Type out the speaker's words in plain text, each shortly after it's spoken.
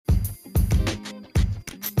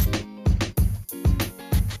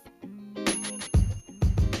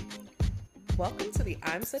Welcome to the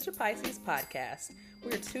I'm Such a Pisces podcast.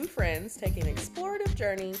 We're two friends taking an explorative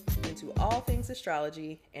journey into all things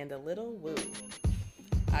astrology and a little woo.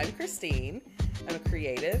 I'm Christine. I'm a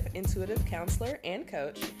creative, intuitive counselor and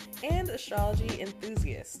coach, and astrology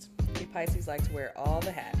enthusiast. We Pisces like to wear all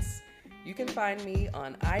the hats. You can find me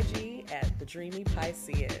on IG at The Dreamy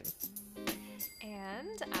Piscean.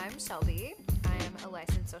 And I'm Shelby. I am a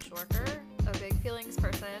licensed social worker, a big feelings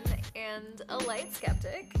person, and a light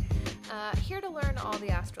skeptic. Here to learn all the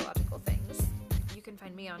astrological things. You can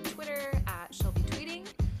find me on Twitter at Shelby Tweeting,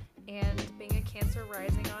 and being a Cancer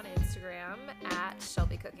rising on Instagram at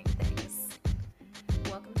Shelby Cooking Things.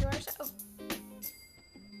 Welcome to our show.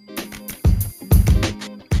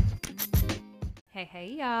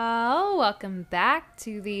 Hey y'all. Welcome back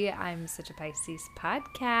to the I'm Such a Pisces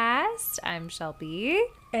podcast. I'm Shelby.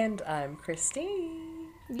 And I'm Christine.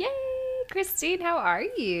 Yay! Christine, how are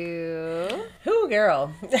you? Ooh,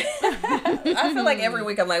 girl. I feel like every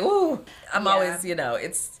week I'm like, ooh. I'm always,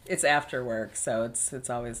 it's after work, so it's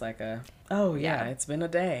always like it's been a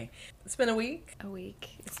day. It's been a week.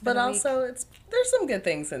 But also there's some good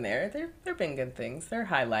things in there. There've been good things. There are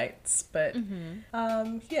highlights, but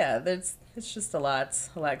it's just a lot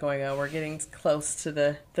going on. We're getting close to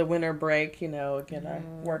the winter break, again, I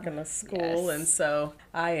work in a school, and so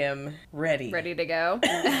I am ready. Ready to go.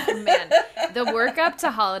 Man, the work up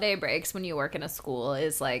to holiday breaks when you work in a school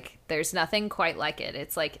is like, there's nothing quite like it.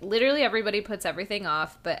 It's like literally everybody puts everything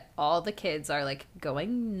off, but all the kids are like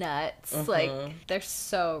going nuts. Like they're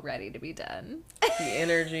so ready to be done. The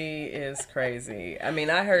energy is crazy. I mean,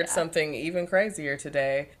 I heard something even crazier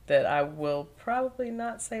today that I will probably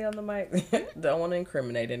not say on the mic. Don't want to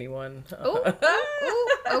incriminate anyone. Ooh,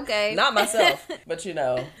 okay. Not myself, but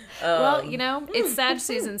well, it's Sag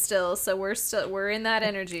season still, so we're in that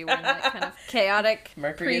energy. We're in that kind of chaotic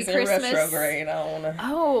Mercury's pre-Christmas. in retrograde. I don't want to.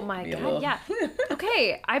 Oh my god, yeah.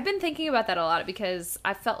 Okay, I've been thinking about that a lot because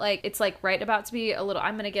I felt like it's like right about to be I'm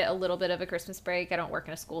going to get a little bit of a Christmas break. I don't work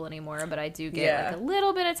in a school anymore, but I do get like a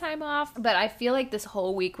little bit of time off. But I feel like this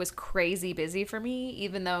whole week was crazy busy for me,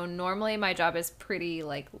 even though normally my job is pretty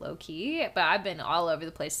like low key. But I've been all over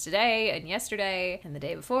the place today and yesterday and the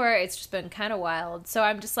day before. It's just been kind of wild. So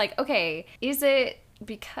I'm just like, okay, is it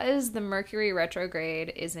because the Mercury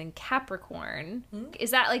retrograde is in Capricorn, is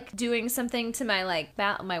that like doing something to my like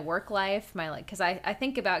my work life, because I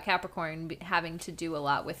think about Capricorn having to do a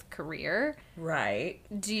lot with career. Right.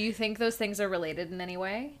 Do you think those things are related in any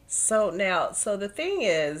way? So the thing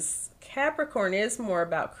is, Capricorn is more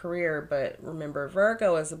about career, but remember,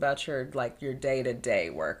 Virgo is about your day-to-day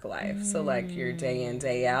work life. So like your day in,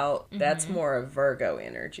 day out, that's more of Virgo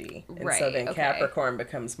energy. And so then Capricorn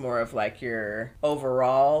becomes more of like your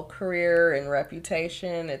overall career and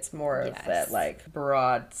reputation. It's more of that like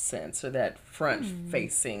broad sense, or that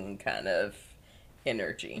front-facing kind of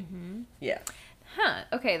energy. Yeah. Huh.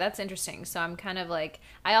 Okay, that's interesting. So I'm kind of like,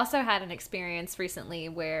 I also had an experience recently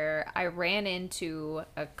where I ran into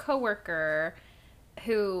a coworker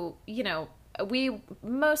who, we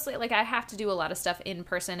mostly, like, I have to do a lot of stuff in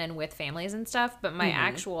person and with families and stuff, but my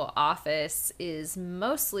actual office is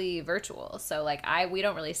mostly virtual. So, like, we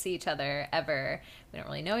don't really see each other ever. We don't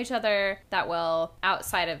really know each other that well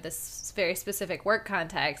outside of this very specific work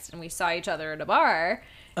context, and we saw each other at a bar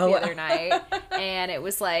the other night, and it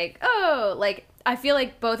was like, I feel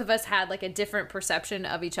like both of us had like a different perception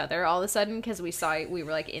of each other all of a sudden because we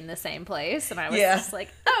were like in the same place, and I was just like,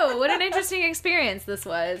 oh, what an interesting experience this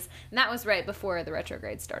was. And that was right before the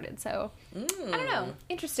retrograde started. So I don't know.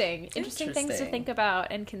 Interesting things to think about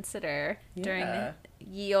and consider during the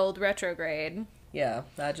ye old retrograde. Yeah,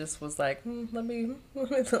 I just was like, let me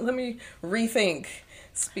rethink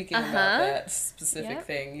speaking about that specific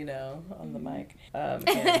thing, on the mic.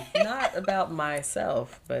 And not about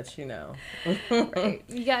myself, but Right.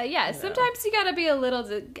 Yeah. Sometimes you gotta be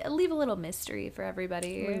leave a little mystery for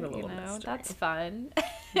everybody. Leave a little mystery. That's fun.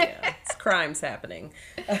 Yeah, it's crimes happening.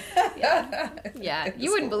 Yeah.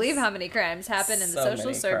 You wouldn't believe how many crimes happen in the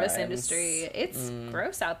social service industry. It's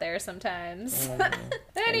gross out there sometimes.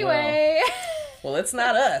 Anyway. Well, it's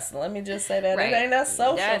not us. Let me just say that. Right. It ain't us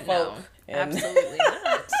social folk. No, absolutely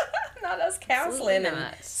not. Not us counseling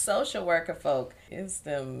and social worker folk. It's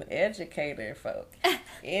them educator folk.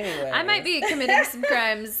 Anyway. I might be committing some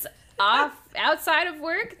crimes outside of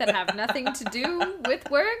work that have nothing to do with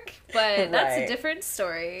work, but that's a different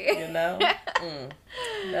story.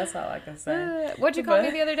 That's all I can say. What'd you call me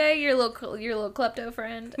the other day? Your little klepto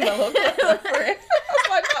friend. My little klepto friend. I was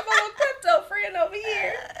like, my little klepto friend over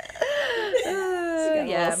here. She got a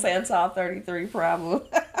little Santal 33 problem.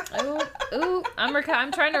 Ooh, I'm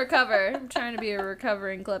trying to recover. I'm trying to be a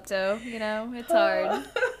recovering klepto. It's hard.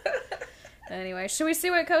 Anyway, should we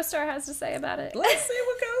see what CoStar has to say about it? Let's see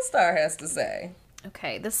what CoStar has to say.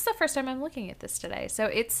 Okay, this is the first time I'm looking at this today. So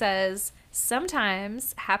it says,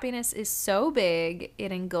 sometimes happiness is so big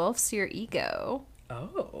it engulfs your ego.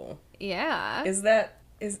 Oh. Yeah.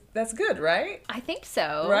 That's good, right? I think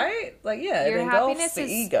so. Right? Like, yeah, Your it engulfs happiness the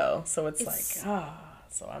is- ego. So it's like,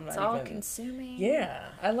 so I'm not It's even... all consuming. Yeah,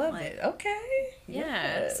 I love it. Okay. Yeah.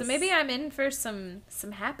 Yes. So maybe I'm in for some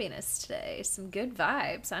happiness today. Some good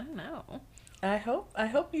vibes. I don't know. I hope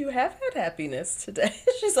you have had happiness today.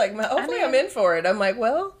 She's like, hopefully mean, I'm in for it. I'm like,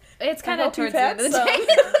 well, It's kind I of hope towards you've the had end of the day. some.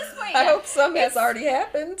 At this point, I yeah. hope some has already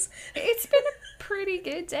happened. It's been a pretty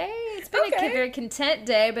good day. It's been a very content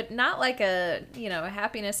day, but not like a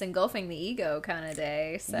happiness engulfing the ego kind of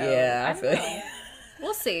day. So Yeah, I feel know.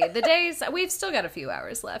 We'll see. The days, we've still got a few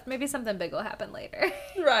hours left. Maybe something big will happen later.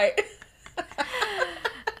 Right.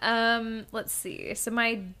 Let's see. So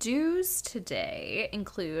my do's today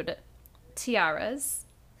include tiaras.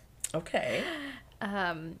 Okay.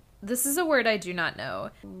 This is a word I do not know.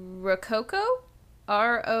 Rococo?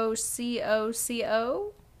 Rococo?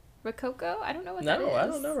 Rococo? I don't know what that is. No, I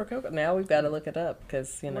don't know Rococo. Now we've got to look it up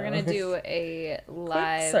because, We're going to do a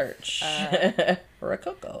live search.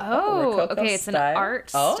 Rococo. Oh, Rococo okay. It's an style. art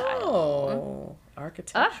style. Oh,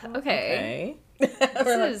 architecture. Okay.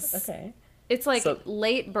 Okay. It's like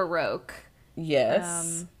late Baroque.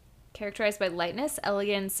 Yes. Characterized by lightness,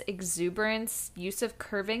 elegance, exuberance, use of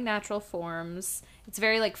curving natural forms. It's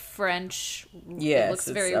very like French. Yes, it looks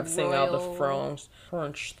very I've seen all the royal.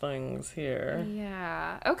 French things here.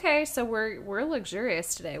 Yeah. Okay, so we're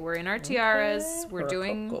luxurious today. We're in our tiaras. Okay. We're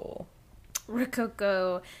doing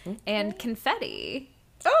Rococo. and confetti.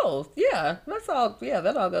 Oh, yeah. That's all. Yeah,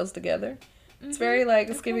 that all goes together. It's very like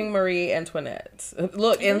it's giving Marie Antoinette.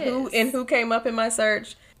 Look, and who came up in my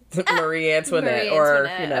search? Marie Antoinette, or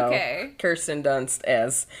Kirsten Dunst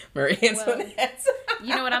as Marie Antoinette.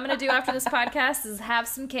 You know what I'm going to do after this podcast is have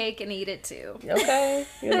some cake and eat it too. Okay,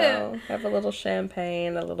 have a little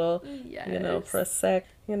champagne, a little, prosecco,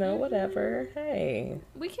 whatever. Hey,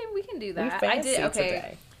 we can do that. We I did. Okay,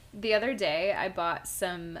 today. The other day I bought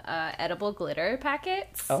some edible glitter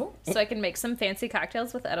packets. Oh, so I can make some fancy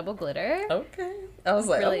cocktails with edible glitter. Okay, I was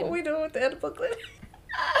like, really... what are we doing with the edible glitter?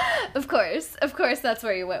 Of course, that's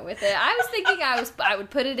where you went with it. I was thinking I would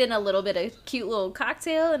put it in a little bit of cute little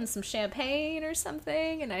cocktail and some champagne or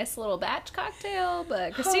something, a nice little batch cocktail.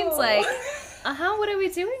 But Christine's like, what are we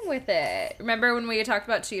doing with it? Remember when we talked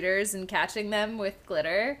about cheaters and catching them with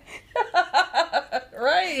glitter?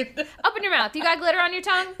 Right. Open your mouth. You got glitter on your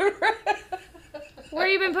tongue? Where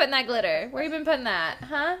you been putting that glitter? Where you been putting that?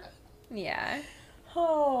 Huh? Yeah.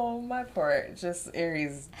 Oh, my part,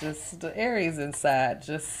 Aries inside,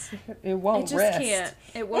 it won't rest. It just can't.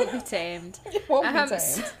 It won't be tamed. It won't be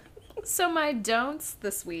tamed. So my don'ts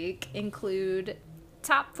this week include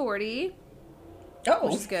top 40. Oh,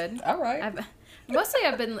 which is good. All right.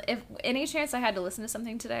 I've been, if any chance I had to listen to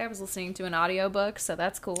something today, I was listening to an audiobook, so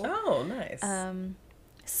that's cool. Oh, nice.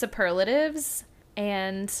 Superlatives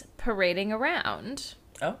and parading around.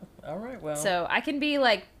 Oh, all right. Well, so I can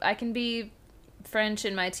be French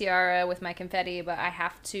in my tiara with my confetti, but I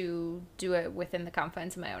have to do it within the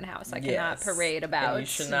confines of my own house. I cannot parade about. And you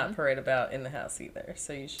should not parade about in the house either.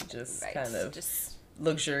 So you should just kind of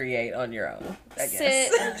luxuriate on your own, I guess.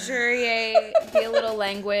 Sit, luxuriate, be a little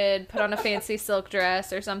languid, put on a fancy silk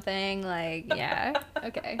dress or something.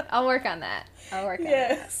 Okay. I'll work on that.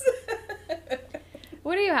 Yes.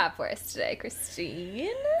 What do you have for us today, Christine?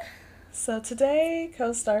 So today,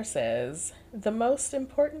 CoStar says, the most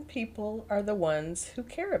important people are the ones who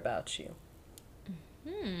care about you.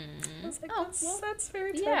 I was like, that's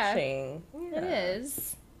very touching. Yeah. It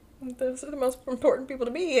is. Those are the most important people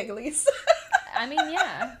to me, at least. I mean,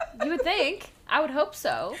 yeah. You would think. I would hope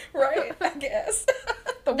so. Right, I guess.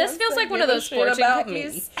 This feels like one of those fortune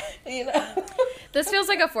cookies. Me, This feels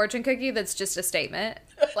like a fortune cookie that's just a statement.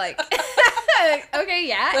 Like, okay,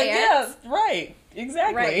 yeah. Yeah, right.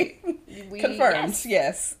 Exactly. Right. Confirmed.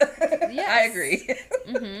 Yes. I agree.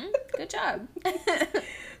 Good job.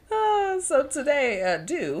 So today,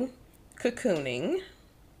 do cocooning.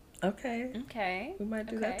 Okay. We might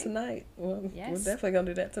do that tonight. Well, yes. We're definitely going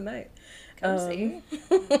to do that tonight. Cozy.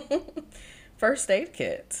 First aid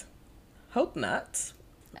kit. Hope not.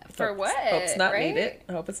 For what? Hope's not needed.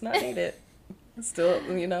 I hope it's not needed. Still,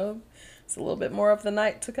 it's a little bit more of the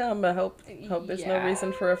night to come. I hope there's no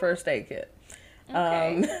reason for a first aid kit.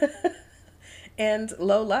 Okay. And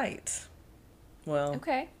low light. Well.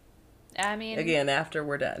 Okay. I mean. Again, after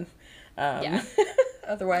we're done.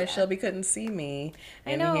 Otherwise, Yeah. Shelby couldn't see me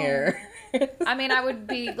I in know. here. I mean, I would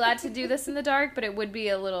be glad to do this in the dark, but it would be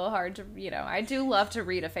a little hard to, I do love to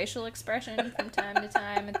read a facial expression from time to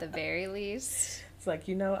time at the very least. It's like,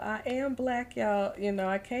 I am black, y'all.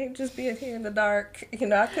 I can't just be in here in the dark.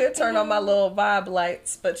 I could turn on my little vibe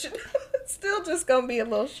lights, but it's still just going to be a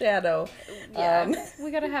little shadow. Yeah,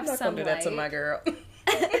 we got to have I'm not some going to do that to my light. girl.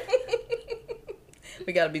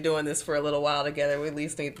 We got to be doing this for a little while together. We at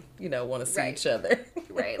least need, want to see Right. each other.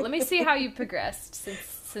 Right. Let me see how you progressed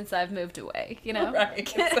since I've moved away,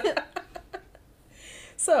 Right.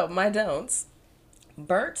 So, my don'ts.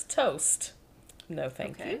 Burnt toast. No,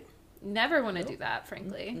 thank you. Never want to do that,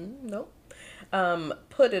 frankly. Nope.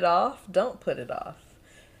 Put it off. Don't put it off.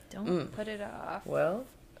 Don't put it off. Well,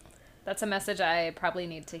 That's a message I probably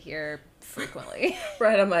need to hear frequently.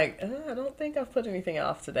 right. I'm like, I don't think I've put anything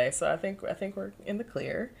off today, so I think we're in the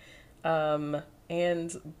clear. And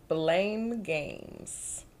blame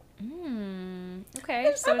games. Okay.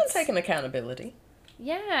 I've been taking accountability.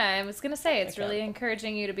 Yeah, I was gonna say it's really Accountable.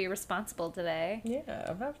 encouraging you to be responsible today. Yeah,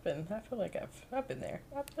 I've been. I feel like I've been there.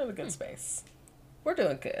 I've been in a good space. We're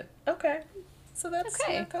doing good. Okay. So that's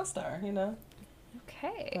Okay. co-star. I don't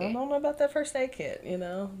Okay. know about that first aid kit.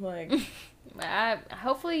 Like.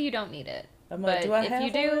 Hopefully you don't need it. I'm like, But do I if have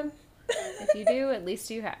you do, one? if you do, at least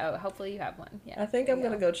you have. Oh, hopefully you have one. Yeah. I think there I'm you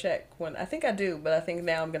going to go check one. I think I do, but I think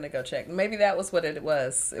now I'm going to go check. Maybe that was what it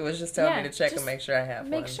was. It was just telling me to check and just make sure I have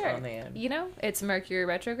Make one sure. on hand. It's Mercury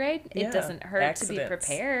retrograde. It Yeah, doesn't hurt to accidents. be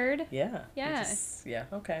prepared. Yeah. Yeah.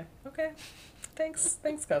 Okay. Thanks,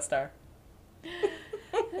 co-star.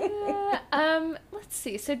 Let's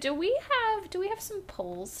see. So do we have some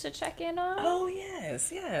polls to check in on? Oh,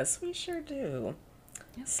 yes, we sure do.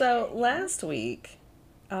 So last week,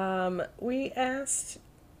 we asked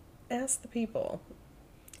the people,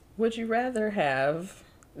 would you rather have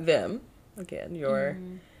them, again, your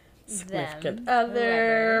significant Them,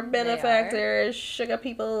 other, whoever they benefactors, sugar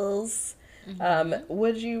peoples,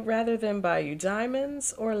 would you rather them buy you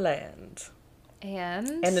diamonds or land?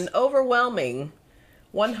 And And an overwhelming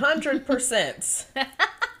 100%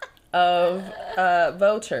 of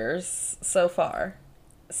voters so far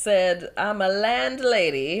said, I'm a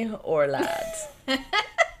landlady or lad.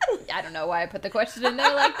 I don't know why I put the question in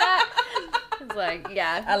there like that. It's like,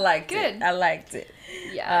 yeah. I liked Good. it. I liked it.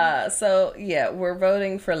 Yeah. So, we're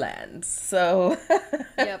voting for land. So,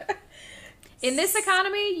 Yep. In this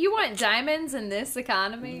economy, you want diamonds in this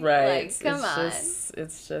economy? right. Like, come on.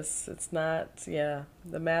 It's not, the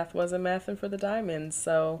math wasn't mathing for the diamonds.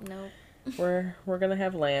 So, Nope. we're going to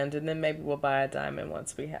have land, and then maybe we'll buy a diamond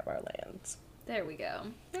once we have our land. There we go.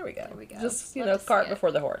 There we go. There we go. Just, Love to see cart it.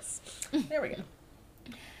 before the horse. There we go.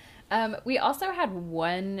 We also had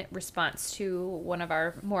one response to one of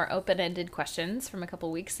our more open-ended questions from a couple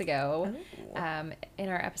weeks ago. In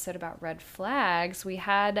our episode about red flags, we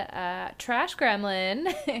had Trash Gremlin.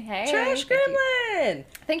 Hey, Trash Gremlin!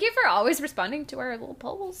 Thank you for always responding to our little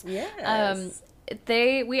polls. Yes.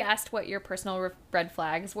 We asked what your personal red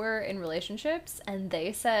flags were in relationships, and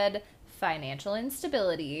they said financial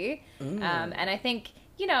instability. And I think,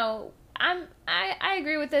 I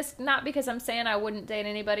agree with this, not because I'm saying I wouldn't date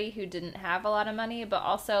anybody who didn't have a lot of money, but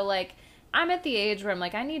also, like, I'm at the age where I'm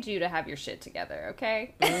like, I need you to have your shit together,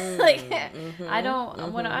 okay? I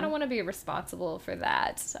don't want to be responsible for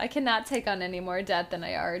that. I cannot take on any more debt than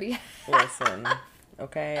I already have. Listen,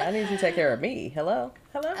 okay, I need you to take care of me. Hello?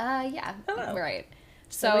 Yeah, Hello. right.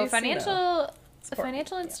 At So least, financial support me.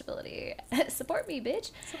 instability. Support me,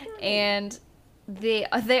 bitch. Support me. And they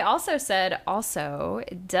also said,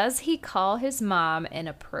 does he call his mom an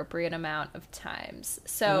appropriate amount of times?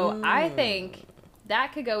 So I think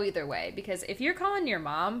that could go either way, because if you're calling your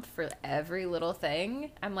mom for every little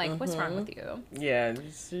thing, I'm like, what's wrong with you? Yeah,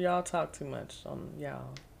 y'all talk too much on y'all.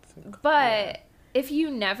 But if you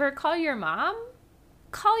never call your mom,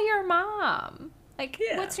 call your mom. Like,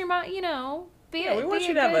 what's your mom, we want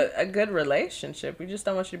you to have a good relationship. We just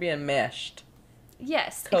don't want you to be enmeshed.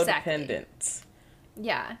 Yes, Codependent. exactly.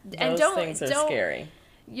 Yeah. Those things are scary.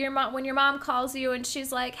 When your mom calls you and she's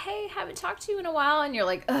like, "Hey, haven't talked to you in a while," and you're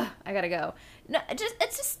like, "Ugh, I gotta go." No,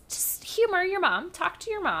 just humor your mom. Talk to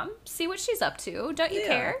your mom. See what she's up to. Don't you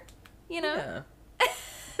care? Yeah.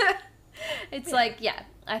 It's like,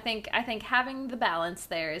 I think having the balance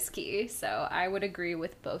there is key. So I would agree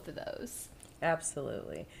with both of those.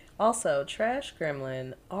 Absolutely. Also, Trash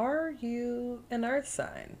Gremlin, are you an earth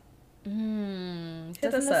sign? Doesn't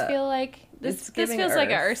us this up. feel like It's this giving feels like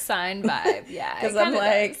an Earth. Earth sign vibe? Yeah, Because I'm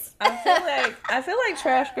like, I feel like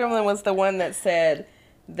Trash Gremlin was the one that said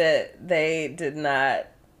that they did not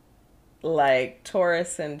like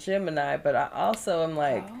Taurus and Gemini, but I also am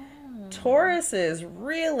like, Tauruses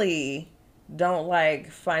really don't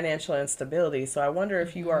like financial instability. So I wonder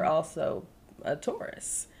if you are also a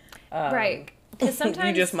Taurus. Right. Because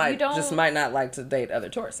sometimes you just might not like to date other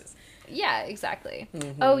Tauruses. Yeah, exactly.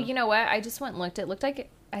 Oh, you know what? I just went and looked. It looked like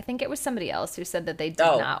I think it was somebody else who said that they did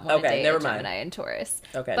not want to date a Gemini and Taurus.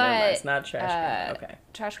 Okay, never mind. It's not Trash Gremlin. Okay.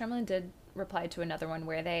 Trash Gremlin did reply to another one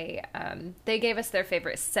where they gave us their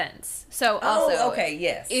favorite scents. So also, okay,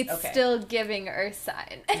 yes, it's still giving Earth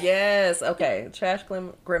sign. Yes, okay. Trash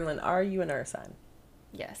Gremlin, are you an Earth sign?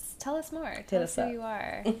 Yes. Tell us more. Hit Tell us us who you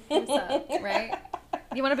are. Hit us up, right?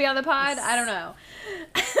 You want to be on the pod? I don't know.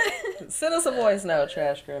 Send us a voice note,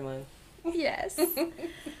 Trash Gremlin. Yes.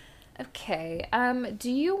 Okay.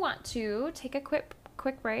 Do you want to take a quick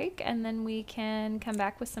break and then we can come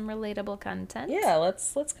back with some relatable content? Yeah,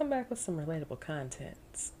 let's come back with some relatable content.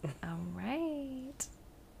 All right.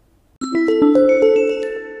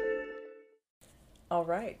 All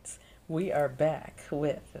right. We are back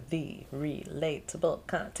with the relatable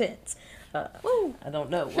content. I don't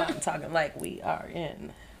know why I'm talking like we are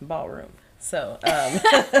in ballroom. So, I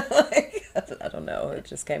don't know. It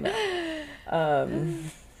just came out.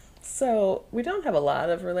 So we don't have a lot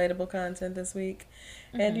of relatable content this week.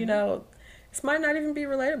 And, this might not even be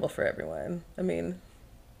relatable for everyone. I mean,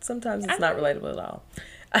 sometimes it's not relatable at all.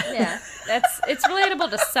 Yeah, it's relatable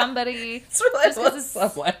to somebody. It's relatable to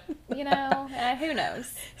someone. Who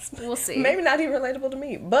knows? We'll see. Maybe not even relatable to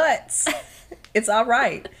me, but it's all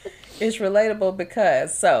right. It's relatable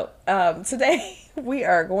because, today we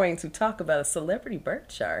are going to talk about a celebrity birth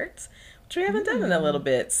chart, which we haven't done in a little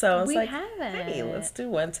bit. So it's hey, let's do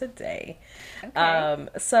one today. Okay.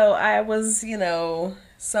 So I was,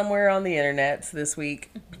 somewhere on the internet this week.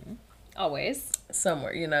 Mm-hmm. Always.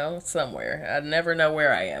 Somewhere. I never know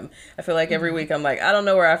where I am. I feel like every week I'm like, I don't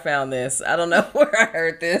know where I found this. I don't know where I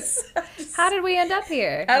heard this. How did we end up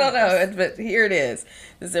here? I don't know, but here it is.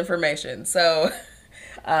 This information. So,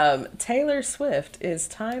 Taylor Swift is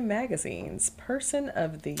Time Magazine's Person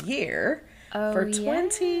of the Year for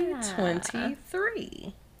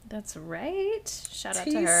 2023. That's right. Shout out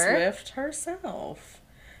to her. Swift herself.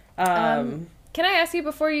 Can I ask you,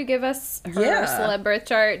 before you give us her celeb birth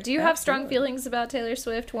chart, do you have strong feelings about Taylor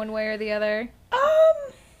Swift one way or the other?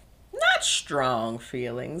 Not strong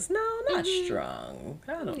feelings. No, not strong.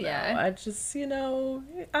 I don't know. I just,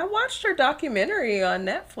 I watched her documentary on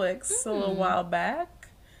Netflix a little while back.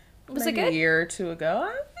 Was it good? A year or two ago.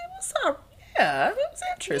 It was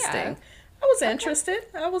interesting. Yeah. I was interested.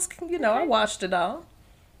 I was, I watched it all.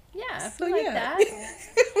 Yeah, I feel like that.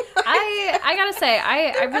 I gotta say,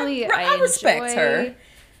 I really respect her.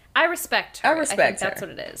 I respect her. I think her. That's what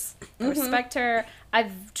it is. I respect her.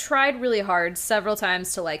 I've tried really hard several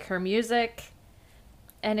times to like her music,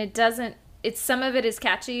 and some of it is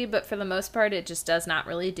catchy, but for the most part, it just does not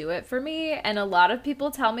really do it for me. And a lot of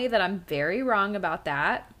people tell me that I'm very wrong about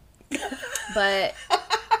that, but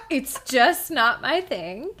it's just not my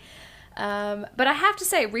thing. But I have to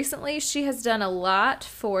say, recently she has done a lot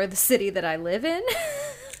for the city that I live in.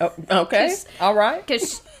 Oh, okay. All right.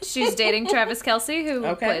 Because she's dating Travis Kelce,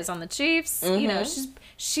 who plays on the Chiefs. Mm-hmm.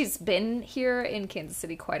 She's been here in Kansas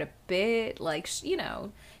City quite a bit. Like,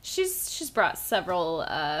 she's brought several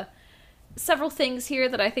things here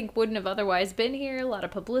that I think wouldn't have otherwise been here. A lot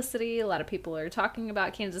of publicity. A lot of people are talking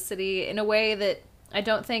about Kansas City in a way that I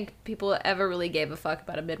don't think people ever really gave a fuck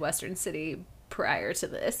about a Midwestern city prior to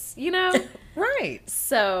this, Right.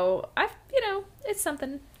 So it's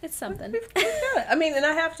something. It's something. I mean, and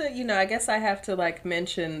I have to, I guess I have to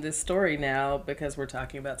mention this story now because we're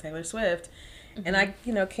talking about Taylor Swift. Mm-hmm. And I,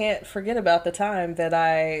 can't forget about the time that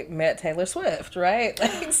I met Taylor Swift, right?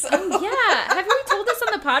 Oh, yeah. Have we told this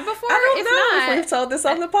on the pod before? I don't know if we've told this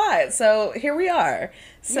on the pod. So here we are.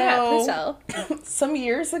 So, please tell. Some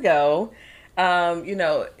years ago, I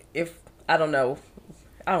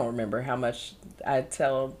don't remember how much I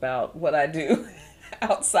tell about what I do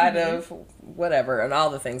outside of whatever and all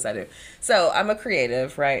the things I do. So I'm a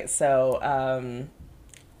creative, right? So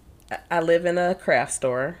I live in a craft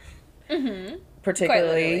store,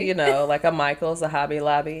 particularly, like a Michael's, a Hobby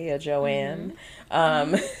Lobby, a Joann.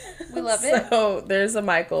 We love it. So there's a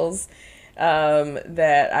Michael's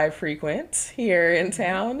that I frequent here in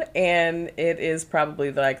town, and it is probably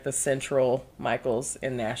the central Michael's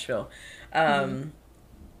in Nashville.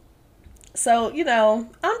 So,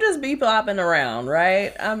 I'm just bebopping around,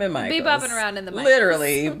 right? I'm in Michael's. Bebopping around in the Michael's.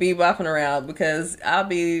 Literally bebopping around because I'll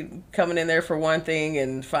be coming in there for one thing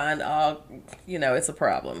and find all, it's a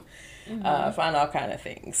problem. Find all kind of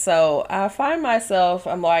things. So I find myself,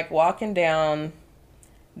 I'm walking down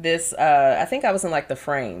this, I think I was in the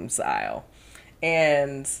frames aisle.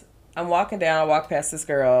 And I'm walking down, I walk past this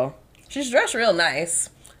girl she's dressed real nice.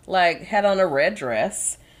 Like, had on a red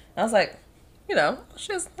dress. I was like, you know,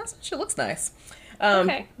 she looks nice.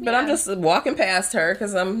 Okay, but I'm just walking past her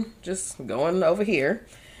because I'm just going over here.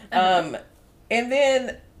 And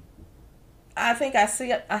then I think I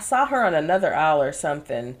saw her on another aisle or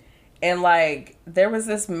something. And, like, there was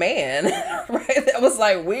this man, right, that was,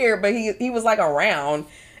 like, weird, but he was, like, around.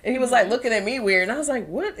 And he was, like, looking at me weird. And I was like,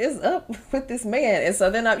 what is up with this man? And so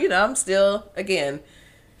then, I'm still, again,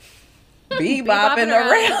 bebopping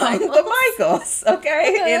around the Michaels,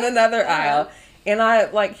 okay, in another aisle. And I,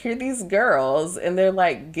 like, hear these girls, and they're,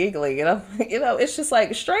 like, giggling. And I'm, it's just,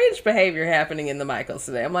 like, strange behavior happening in the Michaels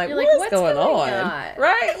today. I'm like, what's going on?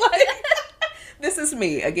 Right? Like, this is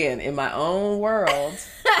me, again, in my own world.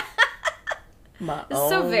 It's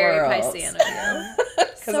so very Piscean of you.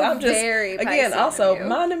 Because I'm just, very again, also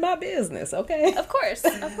minding my business, okay? Of course.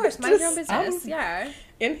 Mind your own business, yeah.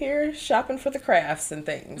 In here shopping for the crafts and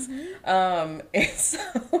things. And so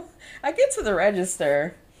I get to the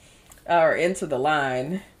register, or into the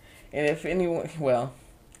line, and if anyone, well,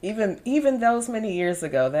 even those many years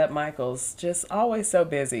ago, that Michael's just always so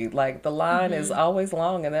busy. Like, the line is always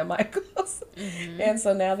long in that Michael's. And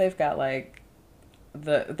so now they've got, like,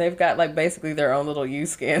 basically their own little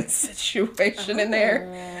U-scan situation in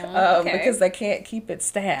there, because they can't keep it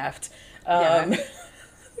staffed.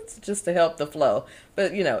 It's just to help the flow.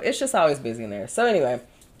 But, it's just always busy in there. So anyway,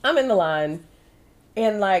 I'm in the line,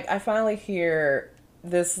 and, like, I finally hear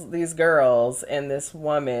these girls and this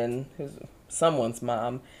woman who's someone's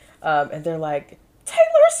mom, and they're like,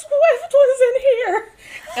 Taylor Swift was in here.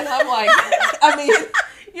 And I'm like,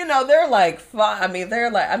 they're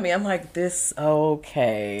like, I'm like, this,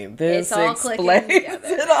 okay, this explains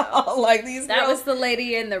it all. Like, these that girls, was the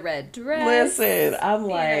lady in the red dress. Listen, I'm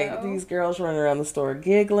like, these girls running around the store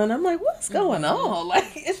giggling. I'm like, what's going on?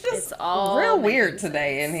 Like, it's all real weird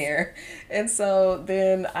today in here. And so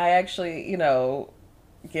then I actually,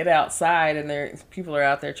 get outside, and people are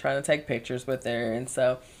out there trying to take pictures with her. And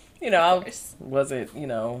so, I wasn't,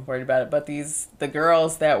 worried about it. But the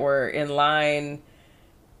girls that were in line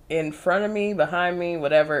in front of me, behind me,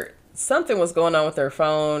 whatever, something was going on with their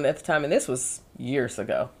phone at the time. And this was years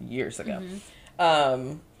ago.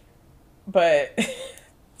 But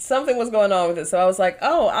something was going on with it. So I was like,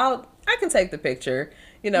 I can take the picture,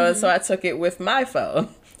 and so I took it with my phone.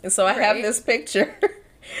 And so I have this picture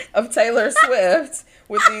of Taylor Swift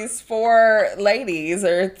with these 4 ladies,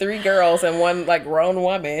 or 3 girls and 1, like, grown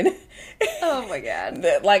woman. Oh my God.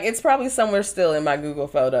 Like, it's probably somewhere still in my Google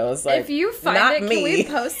Photos. Like, if you find it, can we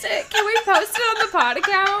post it? Can we post it on the pod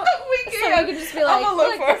account? We can. So we can just be like,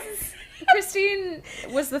 look, Christine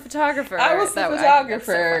was the photographer. I was the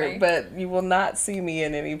photographer, but you will not see me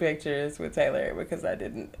in any pictures with Taylor, because I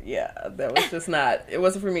didn't. Yeah, that was just not. It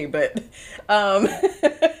wasn't for me. But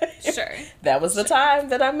sure, that was the time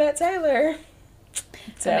that I met Taylor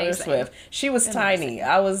Swift. She was tiny.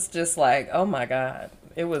 I was just like, oh my God.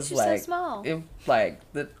 It was She's like so small. It like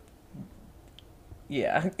the.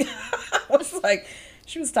 Yeah, I was like.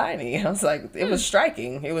 She was tiny. I was like, it was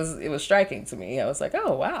striking. It was striking to me. I was like,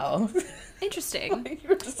 oh, wow. Interesting. Like,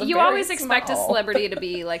 you always expect a celebrity to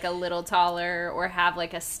be, like, a little taller or have,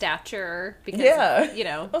 like, a stature because,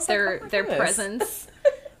 their presence.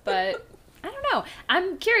 But, I don't know.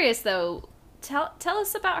 I'm curious, though. Tell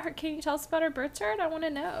us about her. Can you tell us about her birth chart? I want to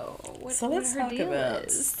know. Let's talk about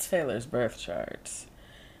Taylor's birth chart.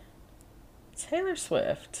 Taylor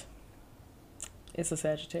Swift is a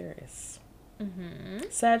Sagittarius.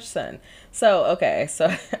 Sag Sun. So, okay,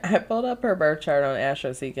 so I pulled up her birth chart on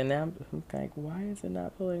AstroSeek, and now I'm like, why is it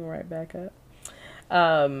not pulling right back up?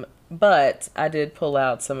 But I did pull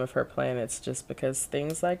out some of her planets just because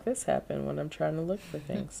things like this happen when I'm trying to look for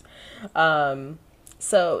things.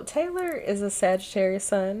 So Taylor is a Sagittarius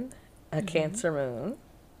Sun, a Cancer Moon.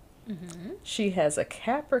 She has a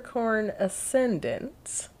Capricorn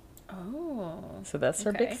Ascendant. Oh. So that's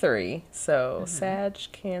her big 3. So Sag,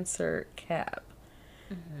 Cancer, Cap.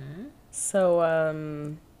 So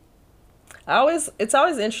it's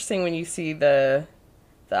always interesting when you see the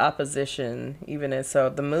opposition, even as so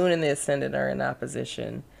the moon and the ascendant are in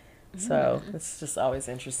opposition. So it's just always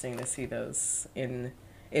interesting to see those in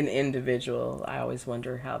individual. I always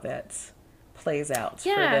wonder how that plays out for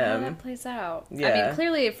them. Yeah, how that plays out. Yeah. I mean,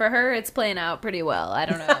 clearly for her, it's playing out pretty well. I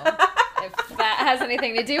don't know if that has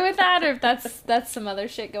anything to do with that, or if that's some other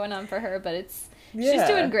shit going on for her. But she's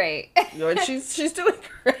doing great. she's doing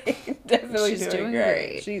great. Definitely she's doing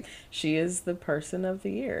great. She is the person of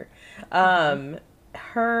the year.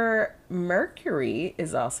 Her Mercury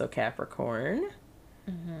is also Capricorn.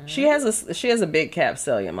 She has a big Cap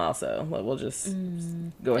stellium also. We'll just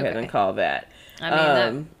go ahead and call that.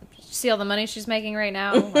 I mean, see all the money she's making right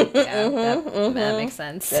now? Like, yeah, that makes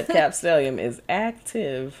sense. That Cap Stellium is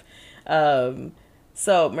active.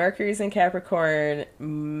 So Mercury's in Capricorn,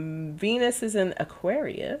 Venus is in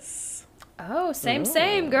Aquarius. Oh, same,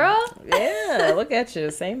 girl. Yeah, look at you,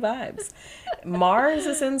 same vibes. Mars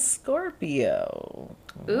is in Scorpio.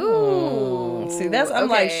 Ooh. See, I'm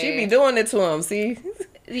like, she be doing it to him, see?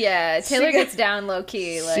 Yeah, Taylor gets down low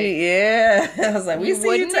key. Like, I was like, we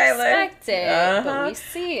see you, Taylor. Expect it, but we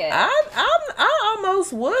see it. I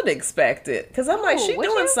almost would expect it because I'm like, she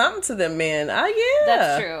doing something to them men. Yeah,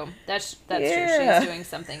 that's true. That's true. She's doing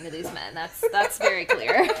something to these men. That's very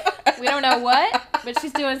clear. We don't know what, but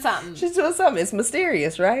she's doing something. She's doing something. It's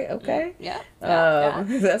mysterious, right? Okay. Yeah.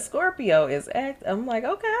 That Scorpio is I'm like,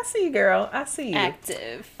 okay, I see you, girl. I see you.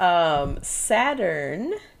 Active.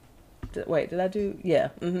 Saturn. Wait, did I do? Yeah.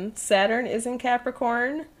 Saturn is in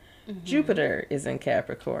Capricorn. Jupiter is in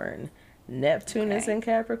Capricorn. Neptune is in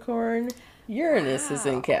Capricorn. Uranus is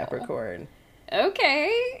in Capricorn.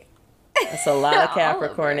 Okay. That's a lot of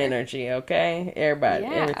Capricorn energy, okay? Everybody,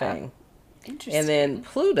 everything. Interesting. And then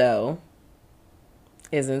Pluto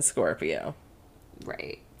is in Scorpio.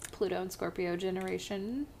 Right. Pluto and Scorpio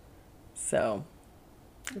generation. So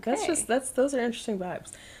those are interesting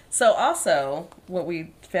vibes. So also what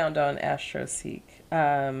we found on AstroSeek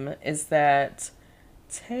is that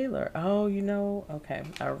Taylor, okay,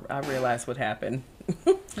 I realized what happened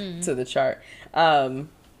to the chart.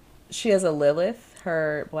 She has a Lilith,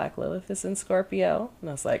 her Black Lilith is in Scorpio, and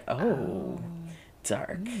I was like,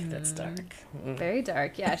 dark. That's dark. Very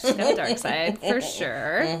dark. Yeah, she's got a dark side for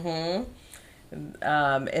sure.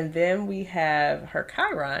 And then we have her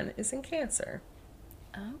Chiron is in Cancer.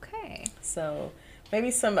 Okay. So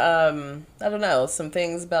maybe some I don't know, some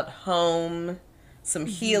things about home, some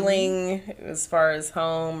healing as far as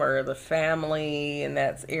home or the family in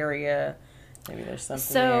that area. Maybe there's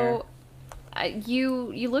something there.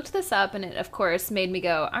 You looked this up, and it of course made me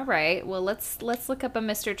go, all right, well let's look up a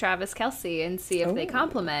Mr. Travis Kelce and see if they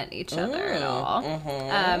complement each other at all.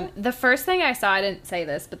 The first thing I saw, I didn't say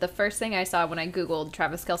this, but the first thing I saw when I Googled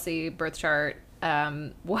Travis Kelce birth chart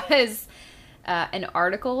was an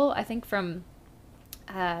article, I think from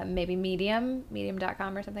maybe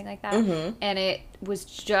medium.com or something like that. And it was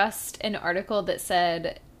just an article that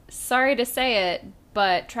said, sorry to say it,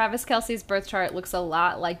 but Travis Kelce's birth chart looks a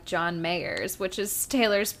lot like John Mayer's, which is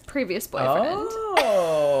Taylor's previous boyfriend.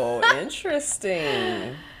 Oh,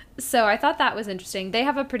 interesting. So I thought that was interesting. They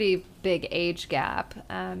have a pretty big age gap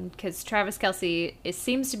because Travis Kelce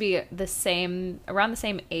seems to be around the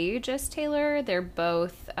same age as Taylor. They were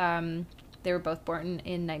both born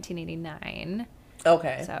in 1989.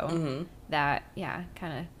 Okay. So that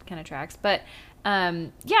kind of tracks. But I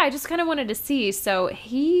just kind of wanted to see. So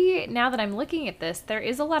now that I'm looking at this, there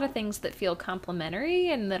is a lot of things that feel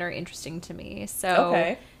complementary and that are interesting to me.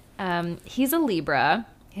 So he's a Libra.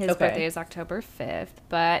 His birthday is October 5th,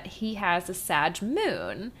 but he has a Sag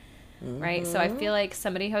moon, right? So I feel like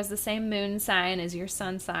somebody who has the same moon sign as your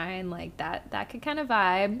sun sign, like that could kind of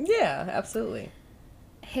vibe. Yeah, absolutely.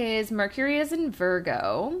 His Mercury is in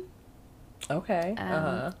Virgo. Okay.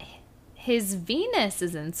 His Venus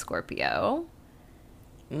is in Scorpio.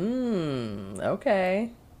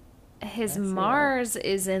 Okay. His Mars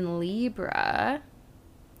is in Libra,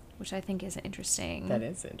 which I think is interesting. That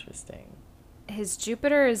is interesting. His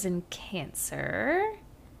Jupiter is in Cancer.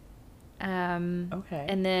 Okay.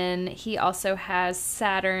 And then he also has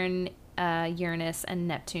Saturn, Uranus, and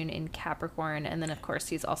Neptune in Capricorn. And then, of course,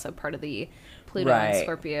 he's also part of the Pluto and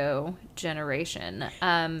Scorpio generation.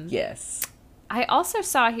 Yes. I also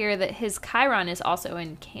saw here that his Chiron is also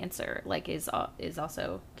in Cancer, like is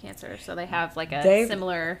also Cancer. So they have like a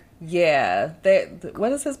similar... Yeah.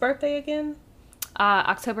 What is his birthday again?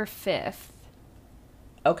 October 5th.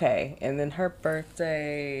 Okay, and then her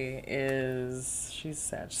birthday she's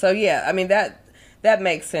Sag. So yeah, I mean that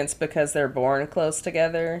makes sense because they're born close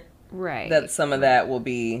together. Right. That some of that will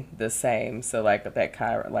be the same. So like that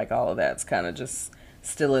Chiron, like all of that's kind of just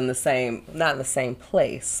still in the same, not in the same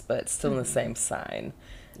place, but still in the same sign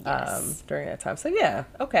during that time. So yeah,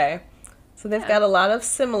 okay. So they've got a lot of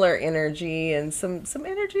similar energy and some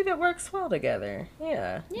energy that works well together.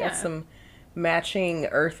 Yeah. Got some matching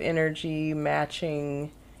earth energy,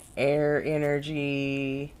 matching air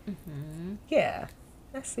energy. Yeah,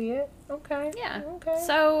 I see it. Okay. Yeah. Okay.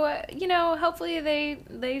 So hopefully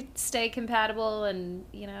they stay compatible, and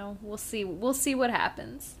we'll see what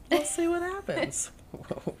happens. We'll see what happens.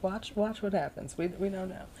 Watch what happens. We don't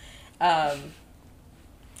know.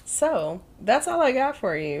 So that's all I got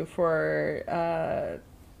for you for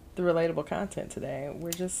the relatable content today.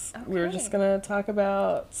 We were just gonna talk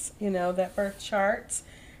about that birth chart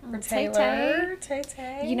For Taylor.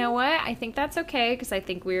 Tay. You know what? I think that's okay because I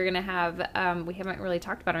think we're going to have, we haven't really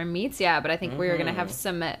talked about our meats yet, but I think we're going to have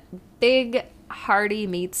some big, hearty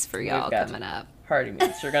meats for y'all coming up. Hearty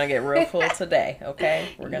meats. You're going to get real full today, okay?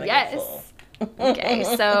 We're going to get full. Okay,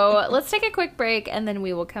 so let's take a quick break and then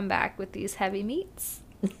we will come back with these heavy meats.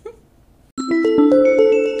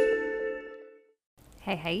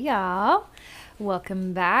 Hey, y'all.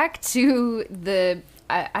 Welcome back to the...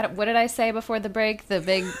 what did I say before the break?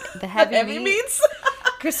 The heavy meats?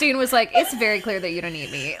 Christine was like, it's very clear that you don't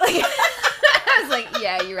eat meat. Like, I was like,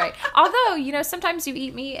 yeah, you're right. Although, sometimes you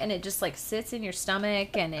eat meat and it just like sits in your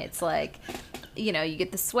stomach and it's like, you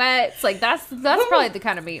get the sweats. Like that's probably the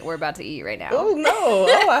kind of meat we're about to eat right now. Oh no.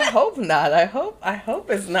 Oh, I hope not. I hope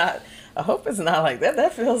it's not. I hope it's not like that.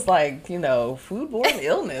 That feels like, foodborne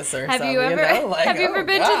illness or something. Have you ever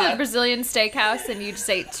been to the Brazilian steakhouse and you just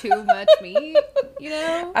ate too much meat?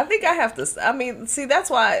 I think I have to. I mean, see, that's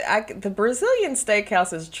why the Brazilian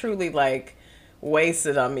steakhouse is truly like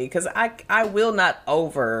wasted on me because I will not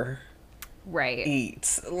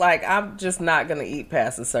eat. Like, I'm just not going to eat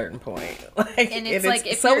past a certain point. Like, and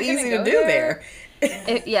it's so easy to do there.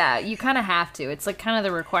 Yeah, you kind of have to. It's like kind of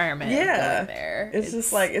the requirement of going there. It's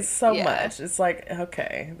just like, it's so much. It's like,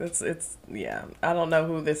 okay, it's I don't know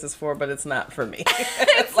who this is for, but it's not for me.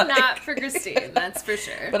 It's like, not for Christine, that's for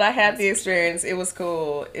sure. But I had the experience. It was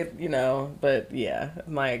cool. But yeah,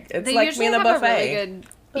 like, it's like being a buffet.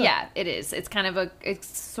 Yeah, it is. It's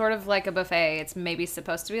it's sort of like a buffet. It's maybe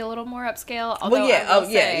supposed to be a little more upscale. Although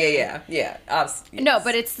yeah. No,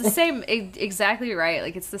 but it's the same, exactly right.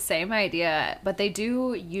 Like, it's the same idea, but they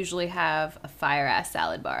do usually have a fire-ass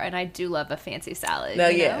salad bar, and I do love a fancy salad. No,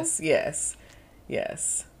 yes.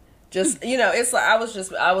 Just, it's like,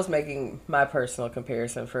 I was making my personal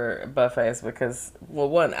comparison for buffets because, well,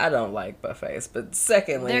 one, I don't like buffets, but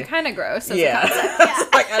secondly, they're kind of gross. Yeah.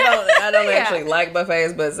 Like, I don't actually like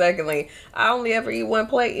buffets, but secondly, I only ever eat one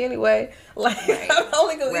plate anyway. Like, I'm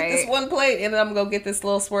only going to eat this one plate and then I'm going to get this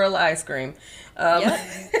little swirl of ice cream.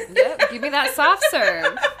 Yep. Give me that soft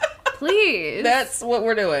serve, please. That's what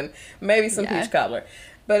we're doing. Maybe some peach cobbler.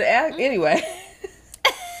 But anyway...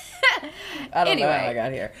 I don't know how I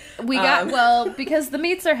got here. We got, because the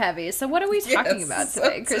meats are heavy. So what are we talking about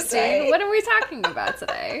today, Christine? What are we talking about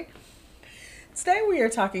today? Today we are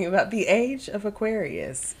talking about the Age of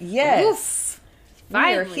Aquarius. Yes. Oof.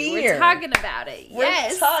 Finally, we're talking about it.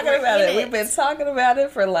 Yes. We're talking about it. We've been talking about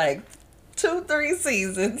it for like 2-3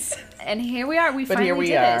 seasons. And here we are. We finally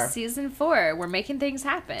did it. Season 4. We're making things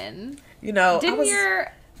happen. Didn't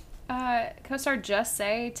your co-star just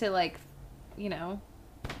say to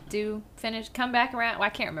come back around? Well, I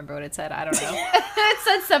can't remember what it said. I don't know. It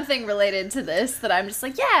said something related to this that I'm just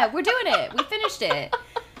like, yeah, we're doing it. We finished it.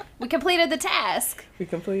 We completed the task. We've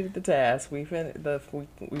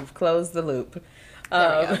closed the loop.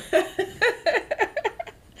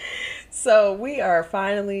 So we are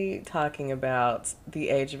finally talking about the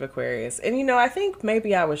Age of Aquarius. And, I think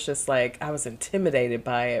maybe I was just like, I was intimidated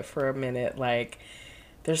by it for a minute. Like,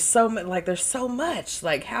 there's so much.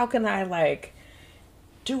 Like, how can I,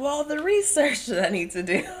 do all the research that I need to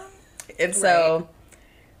do? And so,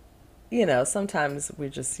 sometimes we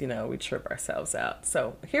just, we trip ourselves out.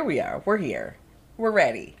 So here we are. We're here. We're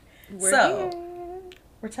ready. We're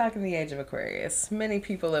talking the Age of Aquarius. Many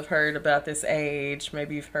people have heard about this age.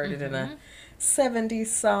 Maybe you've heard it in a 70s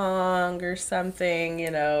song or something.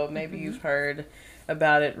 Maybe you've heard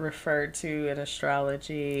about it referred to in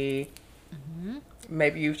astrology.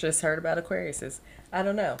 Maybe you've just heard about Aquariuses. I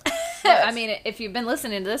don't know. But, I mean, if you've been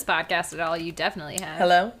listening to this podcast at all, you definitely have.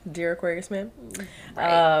 Hello, dear Aquarius men.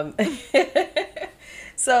 Right.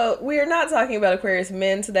 So we are not talking about Aquarius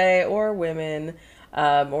men today or women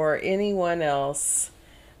or anyone else.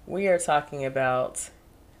 We are talking about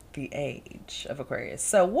the Age of Aquarius.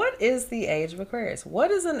 So what is the Age of Aquarius? What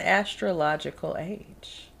is an astrological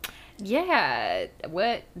age? Yeah.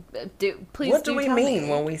 What do we mean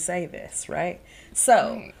when we say this, right?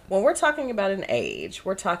 So, when we're talking about an age,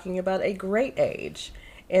 we're talking about a great age,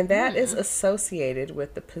 and that is associated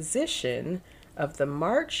with the position of the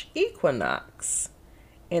March equinox,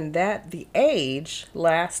 and that the age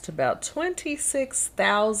lasts about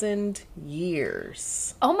 26,000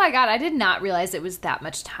 years. Oh my God, I did not realize it was that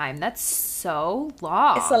much time. That's so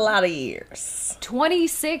long. It's a lot of years.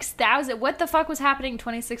 26,000. What the fuck was happening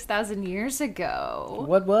 26,000 years ago?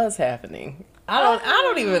 What was happening? I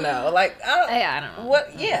don't even know. Like, I don't know.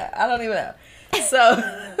 What? Yeah, I don't even know. So,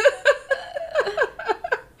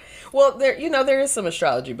 well, there is some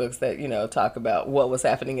astrology books that, talk about what was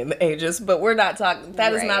happening in the ages, but we're not talking,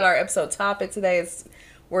 that is not our episode topic today.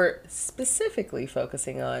 We're specifically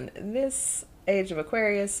focusing on this Age of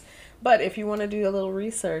Aquarius. But if you want to do a little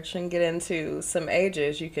research and get into some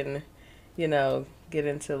ages, you can, get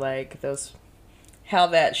into like those, how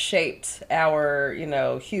that shaped our,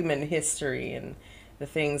 human history and the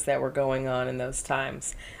things that were going on in those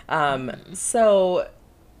times. So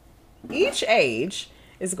each age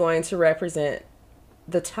is going to represent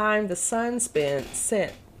the time the sun spins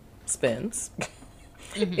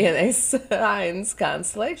in a sign's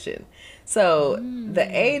constellation. So the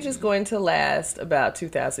age is going to last about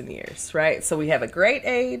 2,000 years, right? So we have a great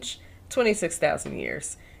age, 26,000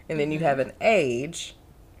 years. And then you have an age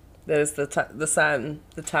that is the time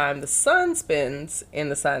the sun spins in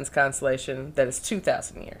the sign's constellation, that is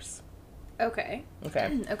 2,000 years. Okay.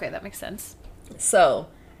 Okay. Okay, that makes sense. So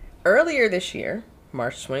earlier this year,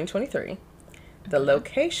 March 2023, the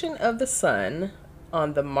location of the sun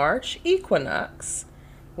on the March equinox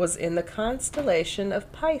was in the constellation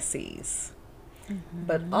of Pisces,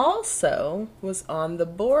 but also was on the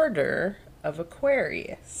border of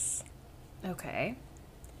Aquarius. Okay.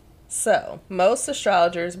 So, most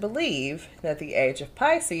astrologers believe that the age of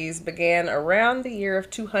Pisces began around the year of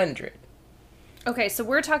 200. Okay, so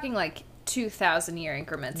we're talking like 2,000 year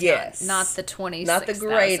increments. Yes. Not the 26,000 Not the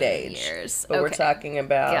great age. Years. But okay. we're talking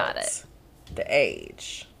about Got it. the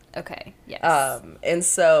age. Okay, yes. And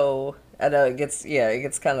so, I know it gets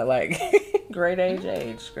kind of like great age.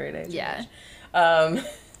 Yeah.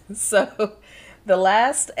 So,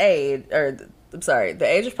 the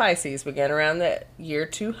age of Pisces began around the year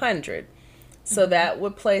 200. So that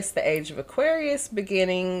would place the age of Aquarius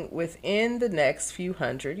beginning within the next few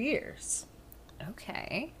hundred years.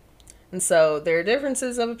 Okay. And so there are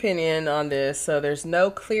differences of opinion on this. So there's no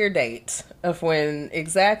clear date of when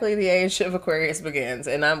exactly the age of Aquarius begins.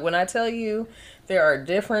 And when I tell you there are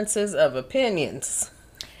differences of opinions.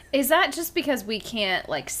 Is that just because we can't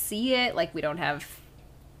like see it? Like we don't have,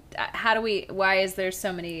 why is there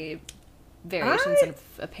so many variations of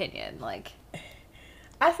opinion? Like,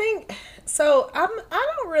 I think so. I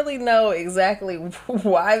don't really know exactly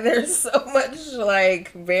why there's so much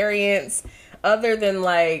like variance, other than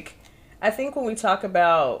like, I think when we talk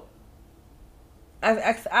about,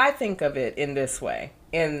 I think of it in this way,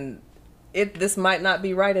 and this might not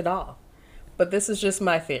be right at all, but this is just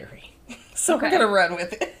my theory, so okay. We're gonna run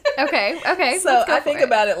with it. Okay. So I think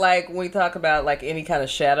about it like when we talk about like any kind of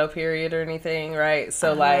shadow period or anything, right?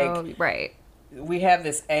 So right. We have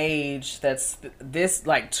this age that's this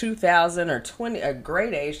like 2,000 or 20, a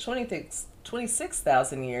great age,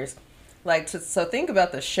 26,000 years. Like, so think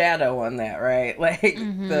about the shadow on that, right? Like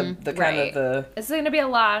the kind of the. It's going to be a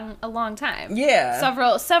long time. Yeah.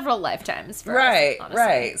 Several lifetimes. For right. us,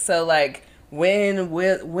 Right. So like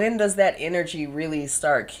when does that energy really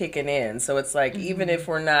start kicking in? So it's like, even if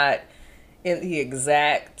we're not in the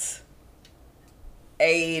exact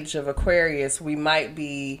age of Aquarius, we might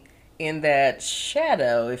be in that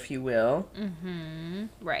shadow, if you will.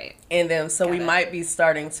 Right. And then, so we might be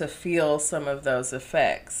starting to feel some of those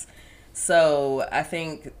effects. So I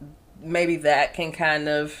think maybe that can kind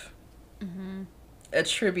of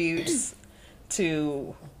attribute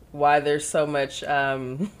to why there's so much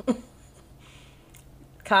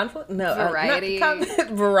conflict. No, variety.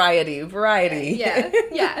 Variety.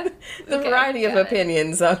 Yeah. The variety of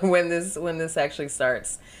opinions on when this actually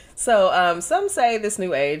starts. So some say this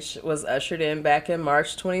new age was ushered in back in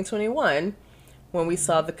March 2021 when we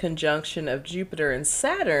saw the conjunction of Jupiter and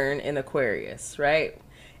Saturn in Aquarius, right?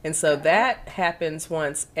 And so that happens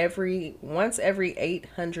once every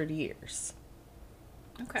 800 years.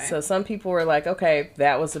 Okay. So some people were like, okay,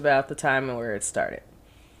 that was about the time where it started.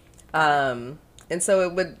 And so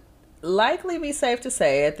it would likely be safe to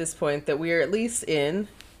say at this point that we are at least in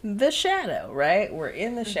the shadow, right? We're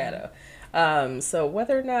in the shadow. So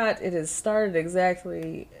whether or not it has started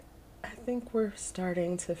exactly, I think we're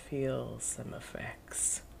starting to feel some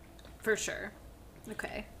effects. For sure.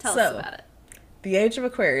 Okay. Tell us about it. The Age of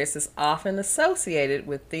Aquarius is often associated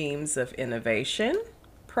with themes of innovation,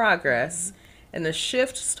 progress, and the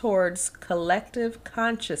shift towards collective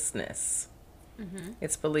consciousness.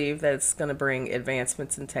 It's believed that it's going to bring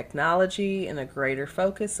advancements in technology and a greater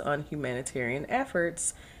focus on humanitarian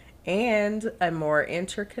efforts and a more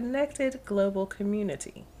interconnected global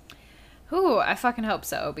community. Ooh, I fucking hope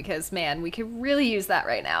so, because man, we could really use that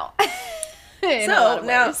right now. So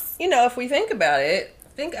now, if we think about it,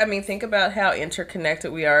 think about how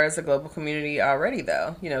interconnected we are as a global community already,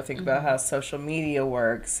 though. Think about how social media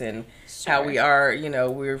works and how we are,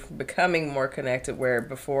 we're becoming more connected, where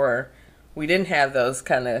before we didn't have those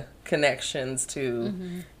kind of connections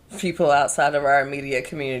to people outside of our immediate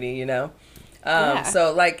community,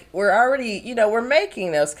 So like we're already, we're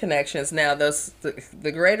making those connections now.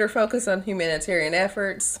 The greater focus on humanitarian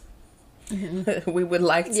efforts. We would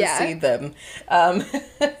like to see them.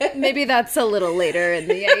 Maybe that's a little later in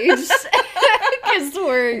the age because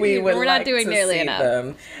we're not doing nearly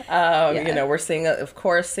enough. We're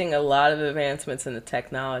seeing a lot of advancements in the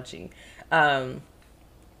technology.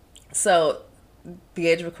 So the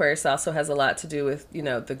Age of Aquarius also has a lot to do with,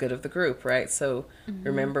 the good of the group, right? So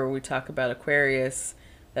remember we talk about Aquarius,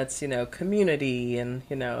 that's, community and,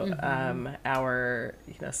 our,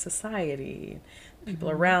 society, people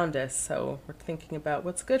around us. So we're thinking about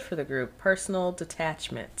what's good for the group, personal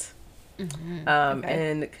detachment,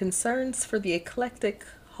 and concerns for the eclectic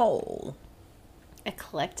whole.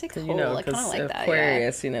 Eclectic whole? I kind of like that.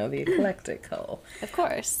 Aquarius, the eclectic whole. Of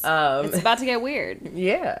course. It's about to get weird.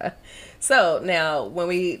 Yeah. So now when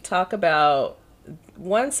we talk about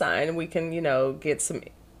one sign, we can, get some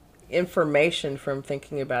information from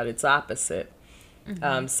thinking about its opposite.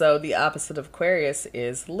 So the opposite of Aquarius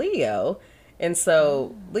is Leo. And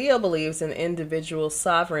so Leo believes in individual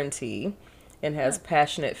sovereignty and has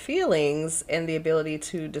passionate feelings and the ability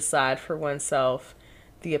to decide for oneself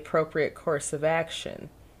the appropriate course of action.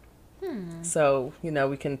 So,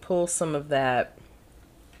 we can pull some of that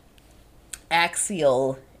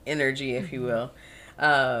axial energy, if you will,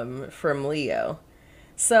 from Leo.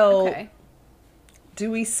 So,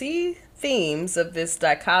 do we see themes of this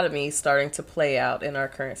dichotomy starting to play out in our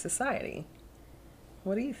current society?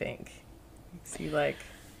 What do you think? See, like,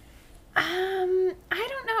 I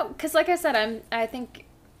don't know, because like I said, I think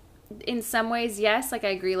in some ways, yes, like I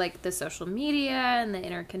agree, like the social media and the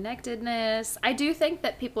interconnectedness. I do think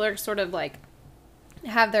that people are sort of like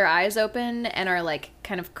have their eyes open and are like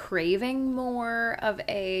kind of craving more of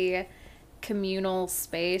a communal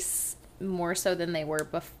space more so than they were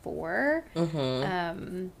before.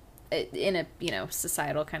 In a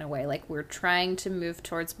societal kind of way. Like we're trying to move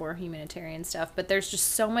towards more humanitarian stuff, but there's just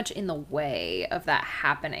so much in the way of that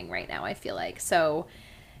happening right now, I feel like. So,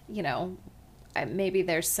 maybe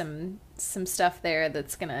there's some stuff there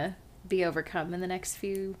that's gonna be overcome in the next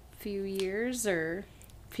few years or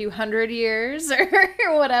few hundred years or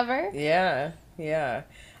whatever. Yeah.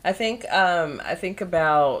 I think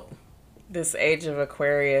about this Age of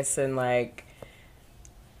Aquarius and like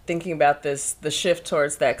thinking about the shift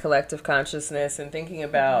towards that collective consciousness and thinking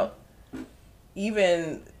about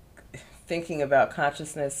even thinking about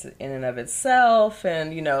consciousness in and of itself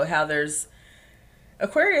and, how there's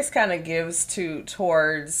Aquarius kind of gives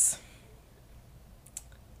towards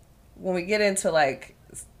when we get into like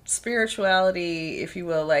spirituality, if you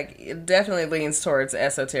will, like it definitely leans towards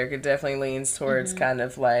esoteric. It definitely leans towards kind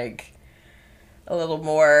of like a little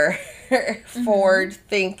more forward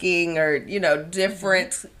thinking or,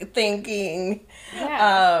 different thinking.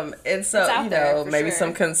 Yeah. And so, maybe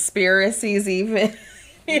some conspiracies even,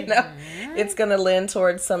 it's going to lend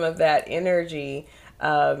towards some of that energy.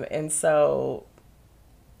 And so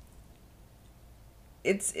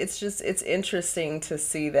it's interesting to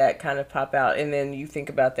see that kind of pop out. And then you think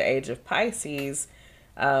about the Age of Pisces,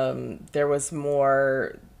 there was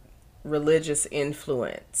more religious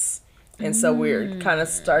influence. And so we're kind of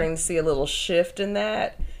starting to see a little shift in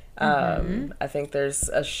that. I think there's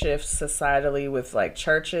a shift societally with like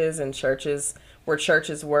churches where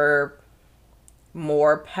churches were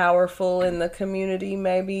more powerful in the community,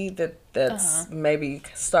 maybe that's maybe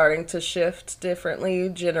starting to shift differently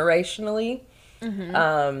generationally.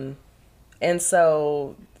 And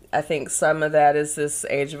so I think some of that is this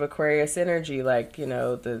Age of Aquarius energy, like,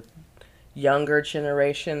 the younger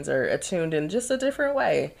generations are attuned in just a different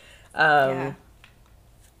way. And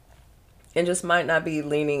just might not be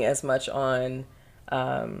leaning as much on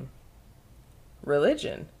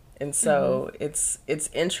religion. And so it's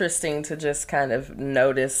interesting to just kind of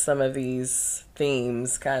notice some of these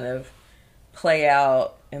themes kind of play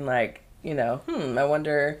out and like, I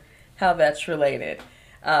wonder how that's related.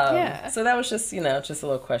 So that was just, just a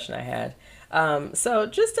little question I had. So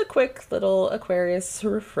just a quick little Aquarius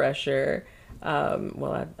refresher.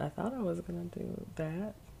 Well, I thought I was going to do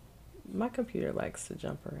that. My computer likes to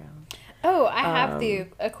jump around. Oh, I have the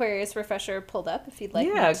Aquarius refresher pulled up if you'd like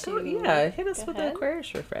me to. Hit us with the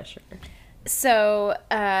Aquarius refresher. So,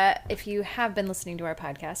 if you have been listening to our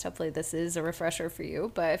podcast, hopefully this is a refresher for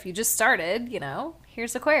you. But if you just started,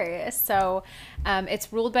 here's Aquarius. So,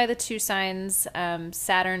 it's ruled by the two signs.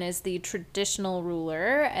 Saturn is the traditional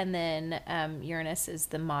ruler, and then Uranus is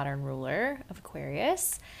the modern ruler of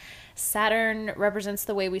Aquarius. Saturn represents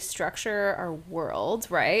the way we structure our world,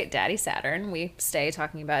 right? Daddy Saturn. We stay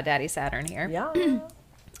talking about Daddy Saturn here. Yeah.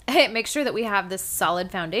 it makes sure that we have this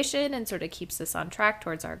solid foundation and sort of keeps us on track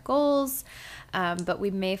towards our goals. But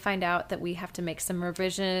we may find out that we have to make some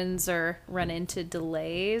revisions or run into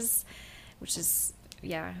delays, which is,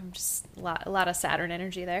 just a lot of Saturn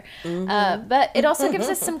energy there. But it also gives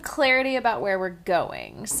us some clarity about where we're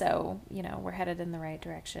going. So, we're headed in the right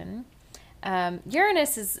direction.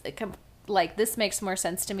 Uranus is like, this makes more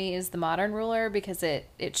sense to me as the modern ruler because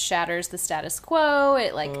it shatters the status quo.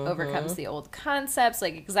 It overcomes the old concepts,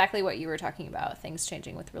 like exactly what you were talking about, things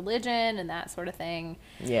changing with religion and that sort of thing.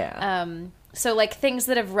 Yeah. So like things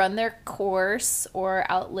that have run their course or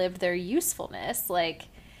outlived their usefulness. Like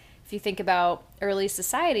if you think about early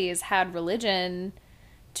societies had religion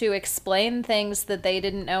to explain things that they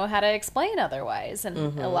didn't know how to explain otherwise in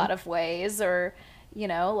a lot of ways, or,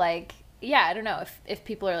 I don't know, if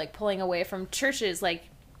people are like pulling away from churches, like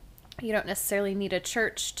you don't necessarily need a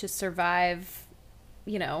church to survive,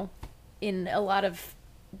 in a lot of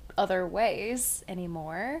other ways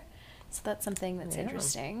anymore. So that's something that's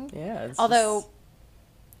interesting. Yeah. Although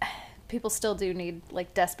people still do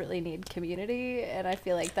desperately need community. And I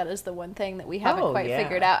feel like that is the one thing that we haven't quite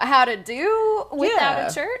figured out how to do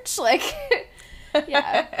without a church. Like,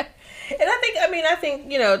 yeah. And I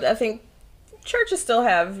think churches still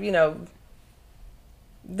have,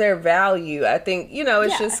 their value. I think,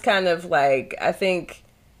 it's just kind of like, I think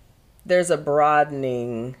there's a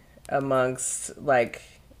broadening amongst like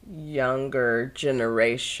younger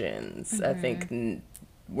generations. I think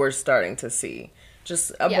we're starting to see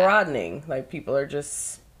just a broadening. Like people are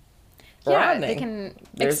just broadening. They can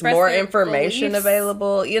there's more information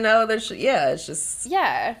available. It's just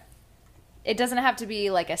it doesn't have to be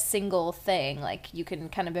like a single thing. Like you can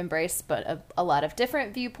kind of embrace, but a lot of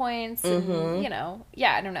different viewpoints. And,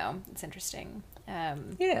 I don't know. It's interesting.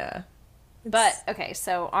 But okay,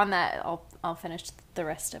 so on that, I'll finish the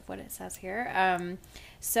rest of what it says here.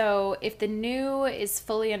 So if the new is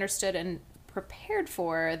fully understood and prepared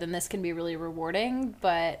for, then this can be really rewarding.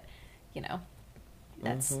 But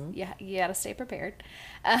that's you got to stay prepared.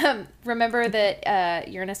 Remember that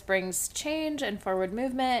Uranus brings change and forward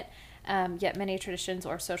movement. Yet many traditions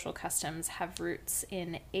or social customs have roots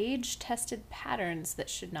in age-tested patterns that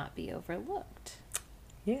should not be overlooked.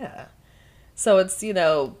 Yeah. So it's,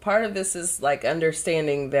 part of this is like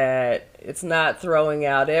understanding that it's not throwing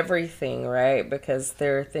out everything, right? Because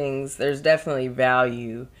there's definitely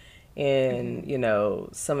value in,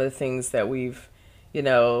 some of the things that we've, some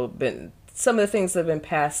of the things that have been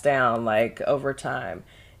passed down like over time.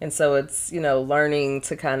 And so it's, learning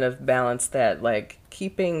to kind of balance that, like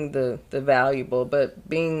keeping the valuable, but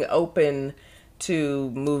being open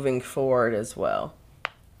to moving forward as well.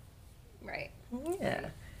 Right. Yeah.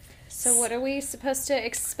 So what are we supposed to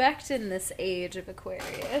expect in this age of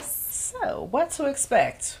Aquarius? So what to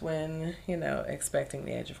expect when, expecting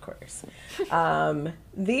the age of Aquarius?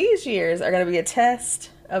 These years are going to be a test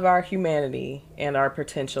of our humanity and our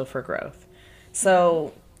potential for growth.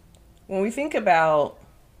 So when we think about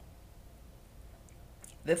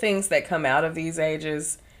the things that come out of these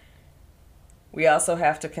ages, we also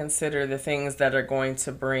have to consider the things that are going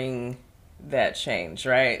to bring that change,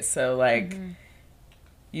 right? So like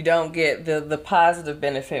you don't get the positive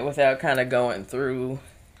benefit without kind of going through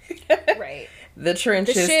right the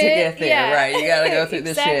trenches to get there, right? You got to go through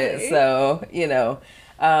the shit. So,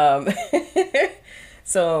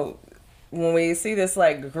 so when we see this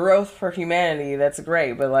like growth for humanity, that's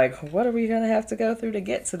great. But like, what are we going to have to go through to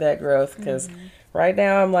get to that growth? Because right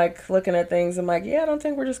now I'm like looking at things. I'm like, I don't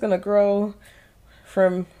think we're just going to grow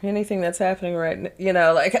from anything that's happening right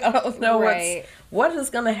now. Like, I don't know what is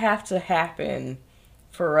going to happen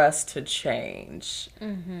for us to change.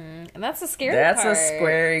 And that's a scary part. That's a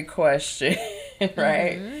scary question,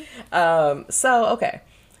 right? Okay.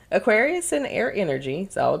 Aquarius and air energy.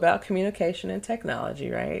 It's all about communication and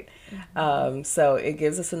technology, right? So it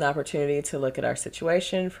gives us an opportunity to look at our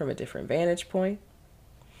situation from a different vantage point.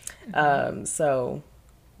 So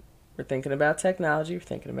we're thinking about technology. We're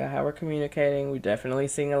thinking about how we're communicating. We're definitely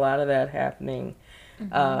seeing a lot of that happening.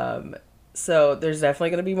 So there's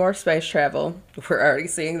definitely going to be more space travel. We're already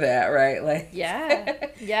seeing that, right? Like,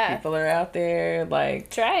 yeah. People are out there, like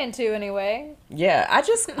trying to anyway. Yeah,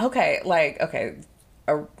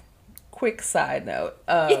 a quick side note.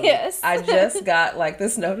 Yes. I just got like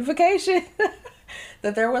this notification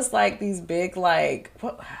that there was like these big like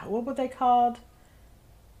what were they called?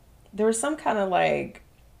 There was some kind of like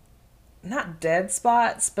not dead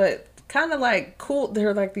spots, but kind of like cool.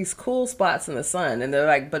 They're like these cool spots in the sun, and they're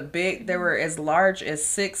like, but big. They were as large as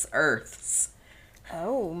 6 Earths.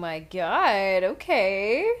 Oh my God.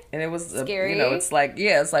 Okay. And it was Scary. it's like,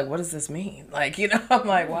 it's like, what does this mean? Like, I'm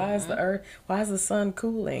like, why is the sun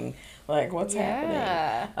cooling? Like, what's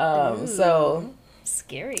happening? So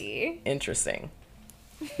scary. interesting.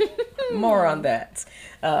 More on that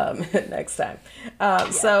next time.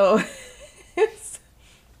 So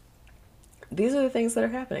these are the things that are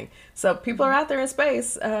happening. So people are out there in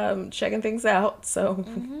space checking things out. So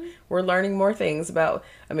we're learning more things about,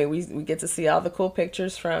 we get to see all the cool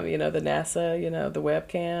pictures from, the NASA, the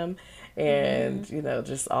webcam, and,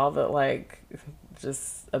 just all the,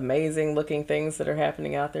 just amazing looking things that are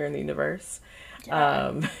happening out there in the universe.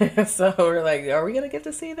 Yeah. So we're like, are we going to get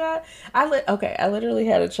to see that? I literally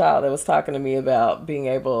had a child that was talking to me about being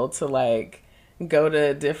able to, go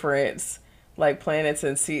to different planets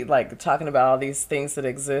and see, talking about all these things that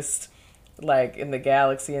exist in the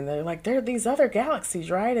galaxy, and they're like, there are these other galaxies,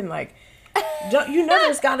 right? And don't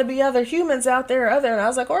there's got to be other humans out there, and I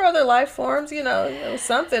was like, or other life forms, there was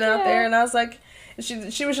something out there. And I was like,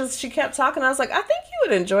 she kept talking. I was like, I think you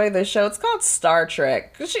would enjoy this show. It's called Star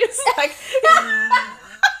Trek. She was like,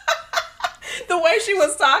 the way she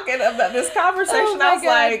was talking about this conversation, I was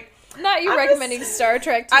like, not you recommending Star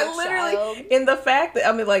Trek to a child. In the fact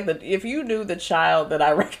that, if you knew the child that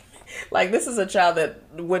I recommend, this is a child that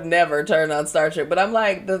would never turn on Star Trek, but I'm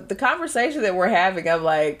like, the conversation that we're having, I'm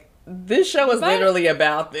like, this show is literally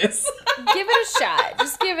about this. Give it a shot.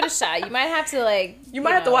 Just give it a shot. You might have to, you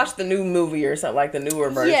might have to watch the new movie or something, the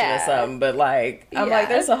newer version or something, but, I'm like,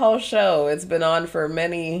 there's a whole show. It's been on for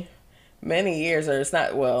many years, or it's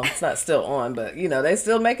not still on, but, they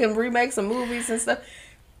still making remakes of movies and stuff.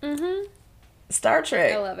 Star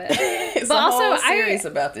Trek. I love it. It's but a also, whole series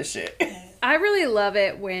about this shit. I really love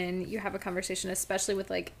it when you have a conversation, especially with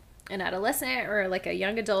an adolescent or a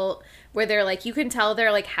young adult, where they're you can tell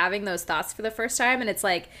they're having those thoughts for the first time, and it's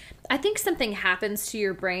I think something happens to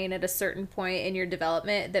your brain at a certain point in your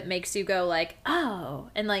development that makes you go oh,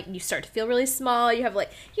 and you start to feel really small. You have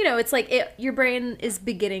it's your brain is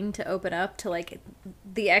beginning to open up to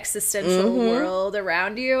the existential world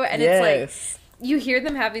around you, and it's you hear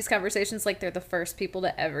them have these conversations they're the first people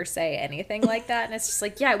to ever say anything like that. And it's just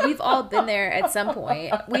we've all been there at some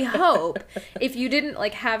point. We hope. If you didn't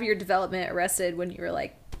have your development arrested when you were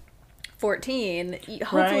 14,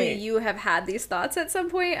 hopefully you have had these thoughts at some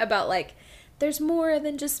point about there's more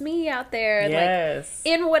than just me out there. Yes.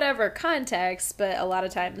 In whatever context, but a lot of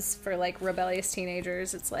times for rebellious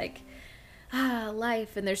teenagers, it's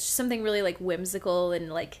life. And there's something really whimsical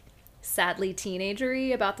and sadly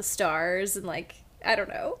teenagery about the stars, and I don't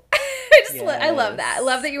know. I love that. I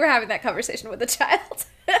love that you were having that conversation with a child.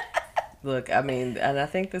 Look, and I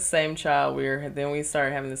think the same child we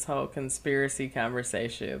started having this whole conspiracy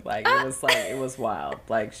conversation. It was wild.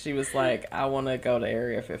 She was like, I want to go to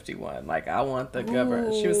Area 51. I want the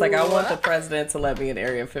government. She was like, I want the president to let me in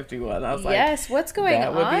Area 51. I was like, yes, what's going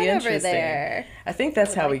on over there? I think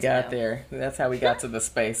that's how we got there. That's how we got to the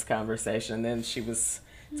space conversation. And then she was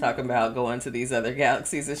talking about going to these other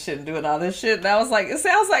galaxies and shit and doing all this shit. And I was like, it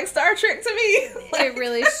sounds like Star Trek to me. It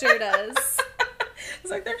really sure does.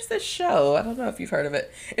 It's there's this show. I don't know if you've heard of it.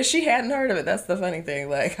 If she hadn't heard of it, that's the funny thing.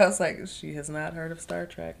 I was like, she has not heard of Star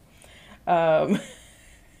Trek.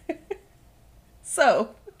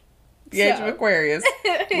 So, the Age of Aquarius.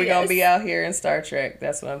 We're going to be out here in Star Trek.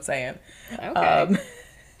 That's what I'm saying. Okay.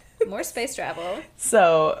 More space travel.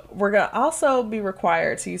 So, we're going to also be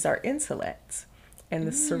required to use our intellect and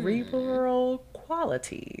the cerebral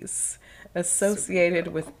qualities associated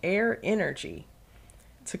with air energy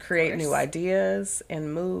to create new ideas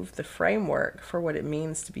and move the framework for what it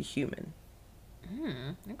means to be human.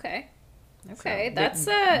 Okay. So, that's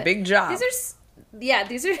a big job.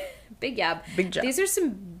 These are big job. Big job. These are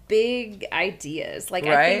some big ideas. Right?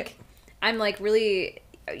 I think I'm really,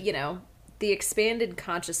 the expanded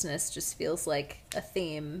consciousness just feels like a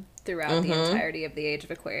theme throughout the entirety of the Age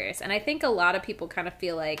of Aquarius. And I think a lot of people kind of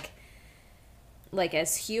feel like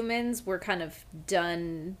as humans, we're kind of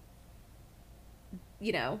done,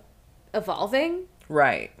 evolving.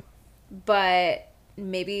 Right. But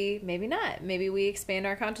maybe not. Maybe we expand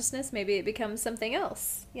our consciousness. Maybe it becomes something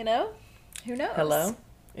else, Who knows? Hello?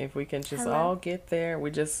 If we can just all get there,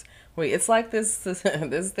 it's like this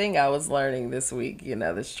this thing I was learning this week,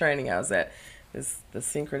 this training I was at. The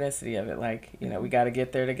synchronicity of it, we got to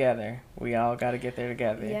get there together. We all got to get there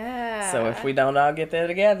together. Yeah. So if we don't all get there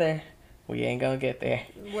together, we ain't gonna get there.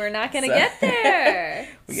 We're not gonna get there.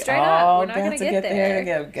 Straight up, we're not gonna get there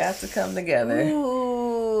together. Got to come together.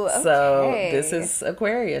 Ooh, okay. So this is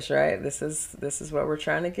Aquarius, right? This is what we're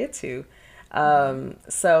trying to get to.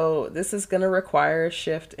 So this is gonna require a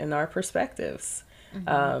shift in our perspectives.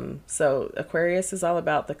 So Aquarius is all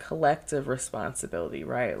about the collective responsibility,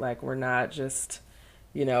 right? Like we're not just,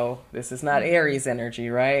 this is not Aries energy,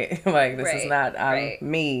 right? Like this is not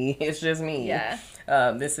me. It's just me. Yeah.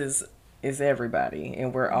 This is everybody,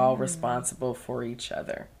 and we're all responsible for each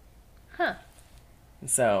other. Huh.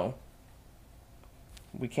 So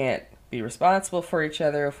we can't be responsible for each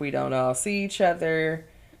other if we don't all see each other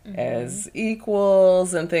as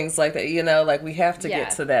equals and things like that. Like we have to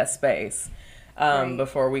get to that space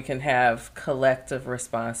before we can have collective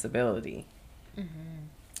responsibility.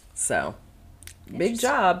 So big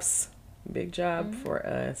job for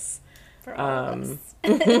us. For all of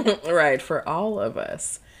us. Right, for all of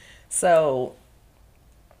us. So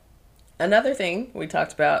another thing we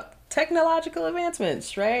talked about, technological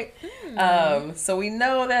advancements, right? So we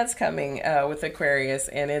know that's coming with Aquarius,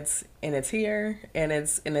 and it's here, and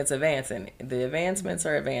it's advancing. The advancements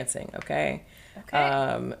are advancing. Okay.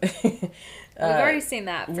 We've already seen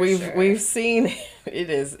that. We've seen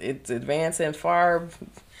it's advancing far.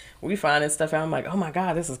 We finding stuff out. I'm like, oh my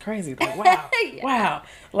God, this is crazy. Like, wow, wow.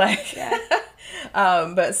 Like,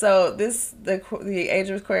 but so the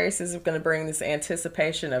Age of Aquarius is going to bring this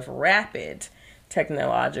anticipation of rapid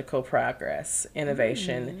technological progress,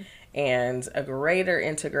 innovation, and a greater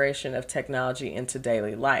integration of technology into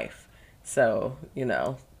daily life. So, we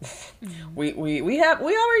already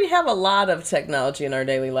have a lot of technology in our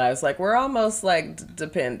daily lives. Like we're almost like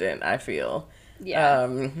dependent, I feel. Yeah.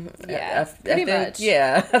 Pretty much.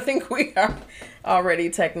 Yeah, I think we are already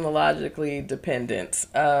technologically dependent.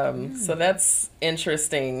 So that's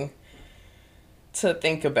interesting to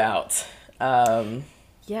think about.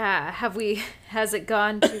 Has it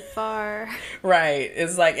gone too far? Right.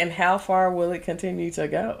 It's like, and how far will it continue to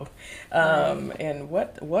go? And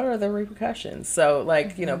what are the repercussions? So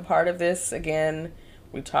like, part of this, again,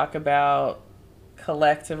 we talk about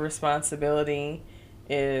collective responsibility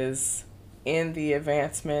is in the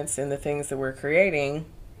advancements and the things that we're creating.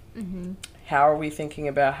 How are we thinking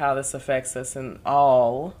about how this affects us in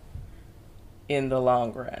the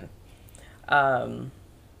long run?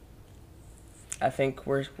 I think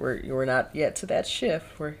we're not yet to that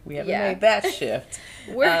shift. We haven't made that shift.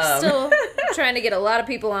 We're still trying to get a lot of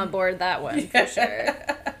people on board that one for sure.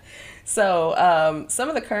 So some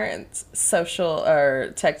of the current social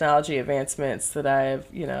or technology advancements that I've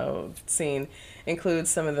seen include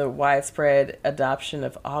some of the widespread adoption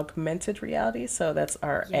of augmented reality. So that's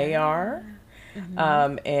our AR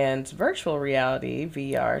and virtual reality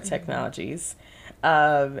 (VR) technologies.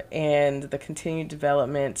 And the continued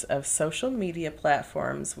development of social media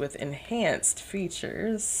platforms with enhanced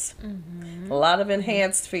features. A lot of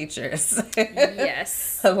enhanced features.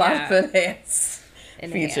 Yes. A lot of enhanced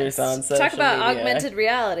features on social media. Talk about augmented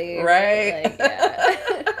reality. Right?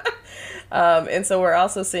 And so we're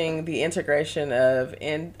also seeing the integration of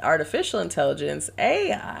artificial intelligence,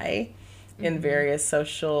 AI, in various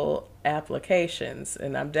social applications.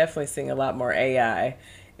 And I'm definitely seeing a lot more AI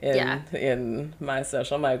in my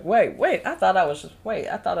social. I'm like, wait, I thought I was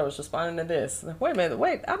responding to this. Wait a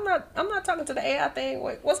minute, I'm not talking to the AI thing.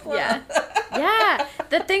 Wait, what's going on? Yeah.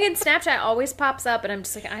 The thing in Snapchat always pops up and I'm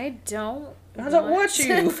just like, I don't want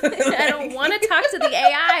you. I don't want to talk to the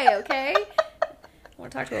AI, okay? I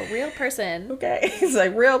want to talk to a real person. Okay. It's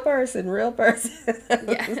like real person. Yeah,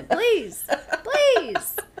 please.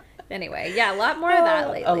 Anyway, a lot more of that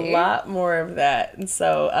lately. A lot more of that. And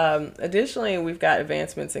so, additionally, we've got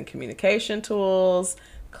advancements in communication tools,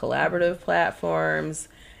 collaborative platforms,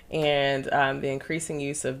 and the increasing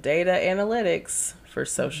use of data analytics for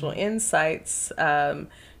social insights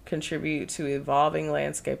contribute to the evolving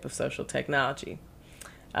landscape of social technology.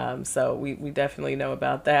 So we definitely know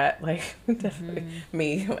about that. Like, definitely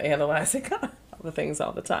me analyzing all the things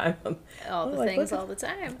all the time. All the things all the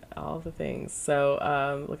time. All the things.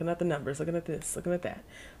 So looking at the numbers, looking at this, looking at that.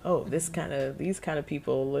 Oh, these kind of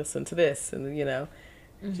people listen to this, and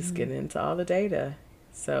just getting into all the data.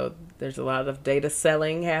 So there's a lot of data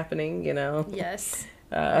selling happening. Yes.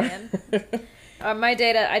 My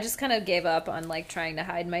data, I just kind of gave up on trying to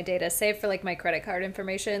hide my data, save for my credit card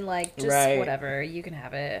information, whatever, you can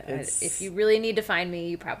have it. If you really need to find me,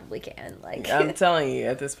 you probably can. I'm telling you,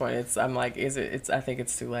 at this point, I think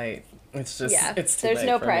it's too late. It's just, it's too late. There's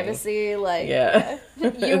no privacy, you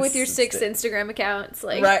with your 6 Instagram accounts,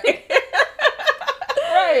 right.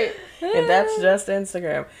 Right. And that's just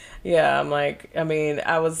Instagram. Yeah. I'm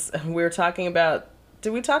we were talking about,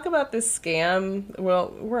 did we talk about this scam?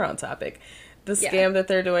 Well, we're on topic. The scam that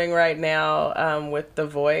they're doing right now with the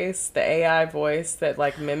voice, the AI voice that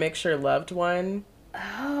mimics your loved one.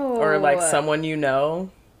 Oh. Or someone you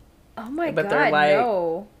know. Oh my but God, they're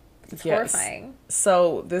no. It's Yes. horrifying.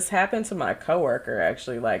 So this happened to my coworker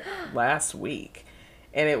actually like last week.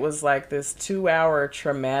 And it was like this 2-hour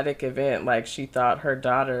traumatic event. Like she thought her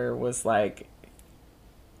daughter was like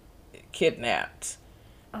kidnapped.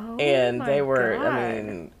 Oh And my they were, God. I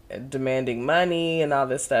mean, demanding money and all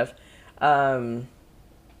this stuff. But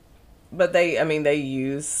they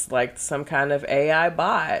use like some kind of AI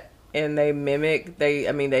bot and they mimic,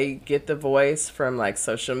 they get the voice from like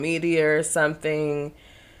social media or something.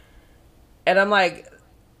 And I'm like,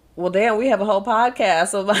 well, damn, we have a whole podcast.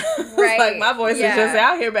 So Right. like my voice is Yeah. just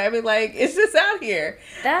out here, baby. Like it's just out here.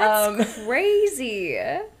 That's crazy.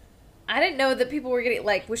 I didn't know that people were getting,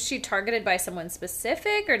 like, was she targeted by someone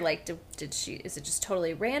specific, or like did she, is it just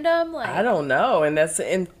totally random? Like, I don't know.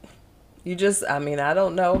 And you just, I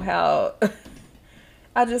don't know how.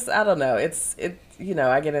 I don't know.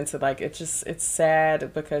 I get into like, it's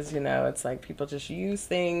sad because, it's like people just use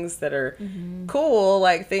things that are cool,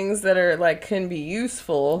 like things that are like, can be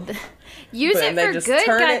useful. use it for good,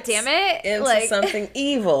 God damn it. Into Like, something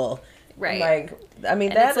evil. right. Like, And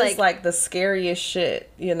that it's is like the scariest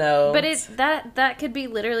shit, But that could be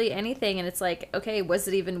literally anything, and it's like, okay, was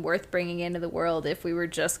it even worth bringing into the world if we were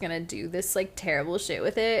just gonna do this like terrible shit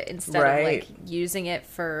with it instead of like using it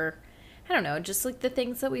for, I don't know, just like the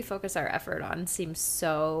things that we focus our effort on seem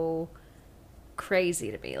so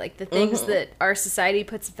crazy to me. Like the things that our society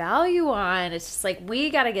puts value on, it's just like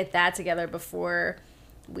we got to get that together before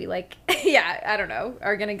we like I don't know,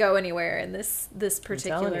 are gonna go anywhere in this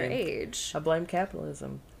particular age. I blame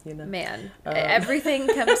capitalism, Man, everything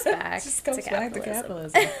comes back just comes to back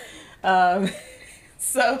capitalism. to capitalism.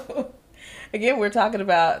 So again, we're talking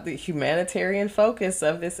about the humanitarian focus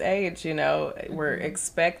of this age. We're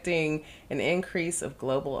expecting an increase of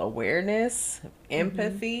global awareness,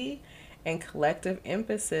 empathy, and collective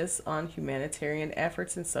emphasis on humanitarian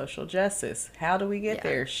efforts and social justice. How do we get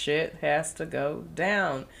there? Shit has to go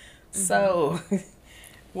down. So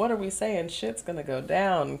what are we saying? Shit's gonna go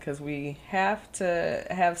down because we have to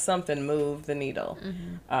have something move the needle.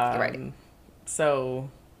 Right.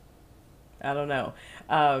 So I don't know.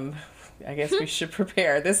 I guess we should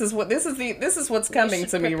prepare. This is what's coming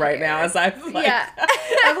to me right now. As I'm like,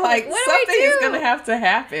 I'm like, something is going to have to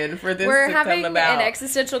happen for this to come about. We're having an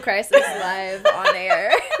existential crisis live on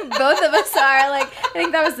air. Both of us are like, I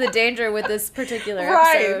think that was the danger with this particular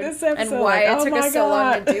episode, this episode, and why it took us so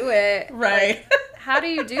long to do it. Right. Like, how do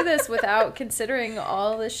you do this without considering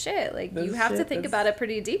all this shit? Like, you have to think about it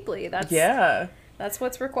pretty deeply. That's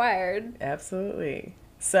what's required. Absolutely.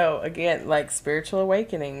 So again, like spiritual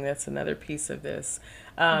awakening, that's another piece of this.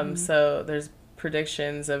 So there's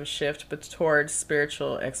predictions of a shift but towards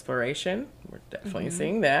spiritual exploration. We're definitely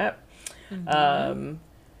seeing that.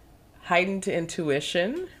 Heightened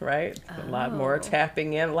intuition, right? A lot more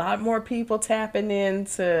tapping in, a lot more people tapping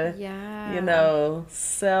into,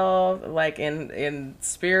 self, like in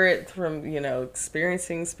spirit from,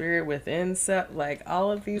 experiencing spirit within self, like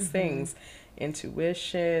all of these things,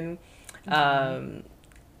 intuition, and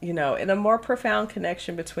a more profound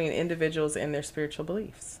connection between individuals and their spiritual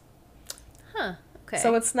beliefs. Huh. Okay.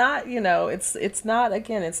 So it's not, it's not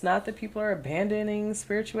that people are abandoning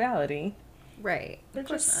spirituality. Right.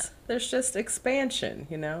 There's just expansion,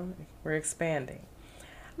 we're expanding.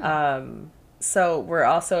 So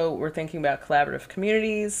we're thinking about collaborative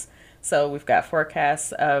communities. So we've got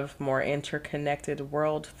forecasts of more interconnected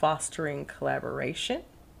world fostering collaboration,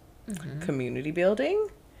 community building,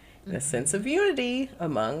 and a sense of unity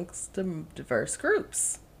amongst the diverse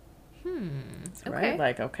groups. Right?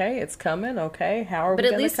 Like, okay, it's coming. Okay, how are we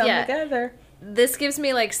going to come together? This gives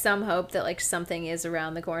me like some hope that like something is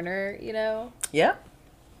around the corner, Yep.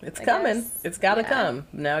 It's coming. Guess. It's got to come.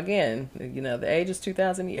 Now, again, the age is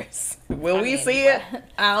 2,000 years. Will we see it?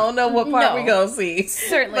 I don't know what part we're going to see.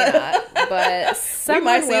 Certainly not. But we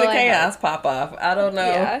might see the chaos pop off. I don't know.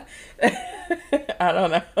 Yeah. I don't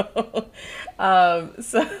know.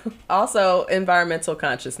 So, also, environmental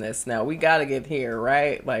consciousness. Now, we got to get here,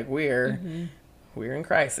 right? Like, we're in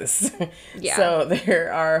crisis. Yeah. So,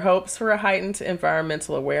 there are hopes for a heightened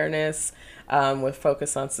environmental awareness, with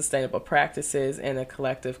focus on sustainable practices and a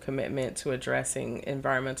collective commitment to addressing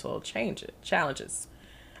environmental challenges.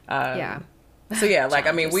 So yeah,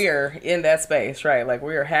 like, we are in that space, right? Like,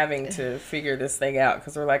 we are having to figure this thing out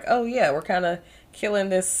because we're like, oh yeah, we're kind of killing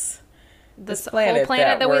this planet, whole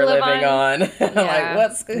planet that we're living on. Yeah. Like,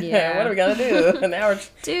 what are we gonna do? And now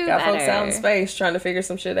we're got folks out in better. space trying to figure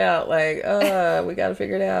some shit out. Like, we got to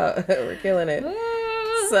figure it out. We're killing it.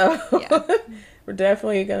 So we're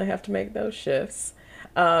definitely gonna have to make those shifts.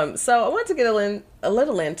 So I want to get a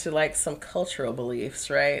little into like some cultural beliefs,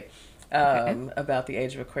 right? About the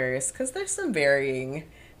Age of Aquarius, because there's some varying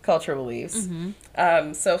cultural beliefs.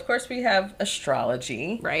 So of course we have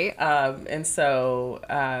astrology, Right. And so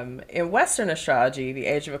in Western astrology, the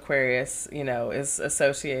Age of Aquarius, is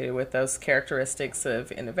associated with those characteristics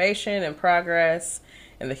of innovation and progress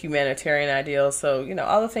and the humanitarian ideals. So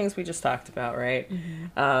all the things we just talked about, right?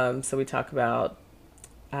 So we talk about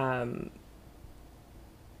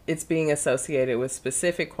it's being associated with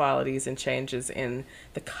specific qualities and changes in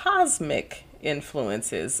the cosmic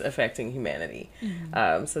influences affecting humanity.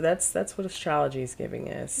 So that's what astrology is giving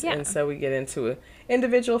us. Yeah. And so we get into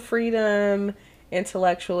individual freedom,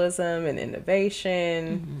 intellectualism and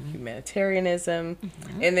innovation, humanitarianism,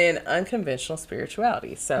 and then unconventional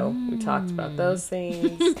spirituality. So we talked about those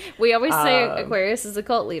things. We always say Aquarius is a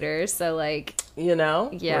cult leader, so like,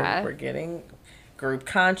 yeah, we're getting group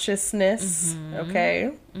consciousness,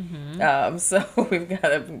 okay? So we've got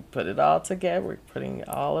to put it all together. We're putting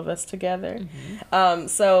all of us together.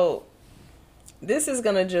 So this is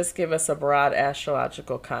going to just give us a broad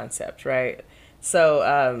astrological concept, right?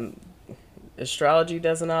 So astrology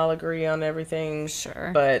doesn't all agree on everything.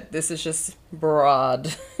 Sure. But this is just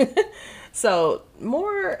broad. So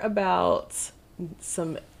more about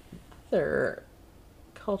some other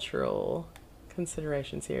cultural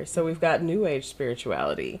considerations here. So we've got New Age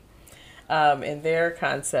spirituality and their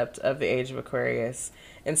concept of the Age of Aquarius.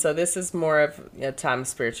 And so this is more of a time of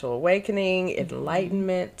spiritual awakening,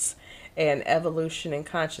 enlightenment, and evolution in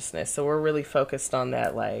consciousness. So we're really focused on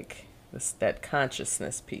that, like that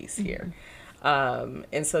consciousness piece here.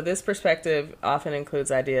 And so this perspective often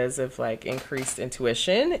includes ideas of like increased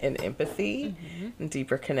intuition and empathy and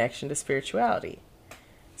deeper connection to spirituality.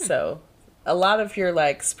 So a lot of your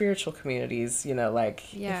like spiritual communities,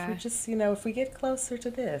 if we just, if we get closer to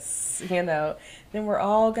this, then we're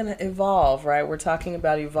all going to evolve, right? We're talking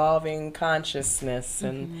about evolving consciousness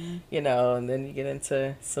and, and then you get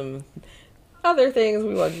into some other things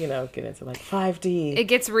we want, get into like 5D. It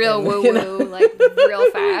gets real woo-woo, like real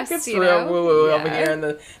fast. It gets real woo-woo over here in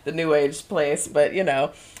the New Age place, but,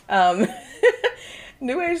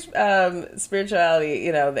 New Age spirituality,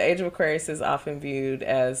 the Age of Aquarius is often viewed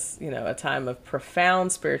as, a time of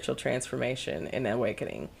profound spiritual transformation and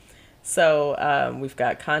awakening. So we've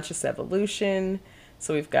got conscious evolution.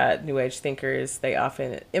 So we've got New Age thinkers. They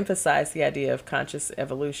often emphasize the idea of conscious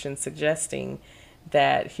evolution, suggesting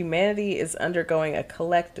that humanity is undergoing a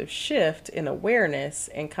collective shift in awareness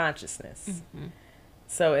and consciousness.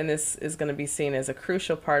 So, and this is going to be seen as a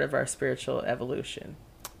crucial part of our spiritual evolution.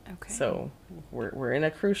 Okay. So we're in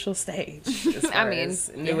a crucial stage as far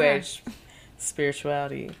as New Age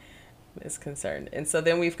spirituality is concerned. And so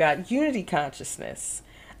then we've got unity consciousness.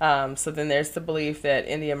 So then there's the belief that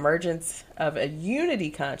in the emergence of a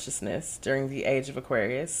unity consciousness during the Age of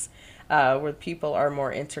Aquarius, where people are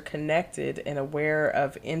more interconnected and aware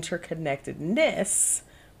of interconnectedness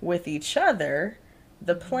with each other,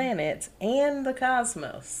 the planet, and the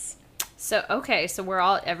cosmos. So, okay, so we're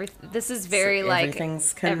all, this is very like,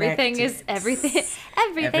 everything's connected.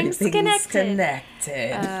 Everything's connected.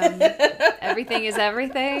 Everything is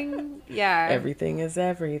everything. Yeah. Everything is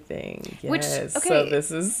everything. Yes. Which, okay. So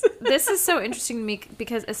this is so interesting to me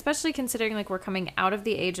because especially considering like we're coming out of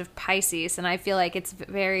the age of Pisces, and I feel like it's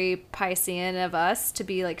very Piscean of us to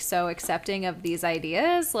be like so accepting of these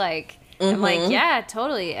ideas. Like, I'm like, yeah,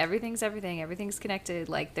 totally. Everything's everything. Everything's connected.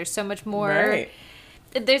 Like, there's so much more. Right.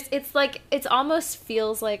 It's almost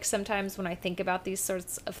feels like sometimes when I think about these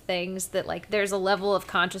sorts of things that like there's a level of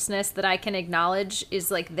consciousness that I can acknowledge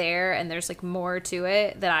is like there, and there's like more to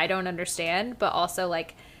it that I don't understand, but also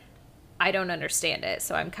like I don't understand it,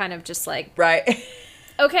 so I'm kind of just like, right.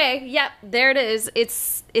 Okay, yep, there it is.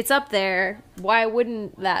 It's up there. Why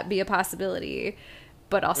wouldn't that be a possibility?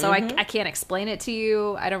 But also I can't explain it to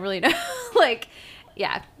you. I don't really know. Like,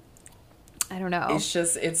 yeah. I don't know. It's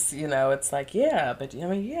just, it's like, yeah, but I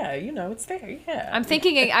mean, yeah, it's there, yeah.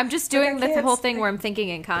 I'm just doing the whole thing where I'm thinking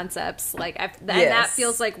in concepts. Like, that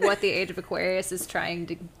feels like what the Age of Aquarius is trying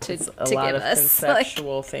to give us. A lot of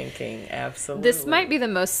conceptual thinking, absolutely. This might be the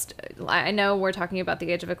most, I know we're talking about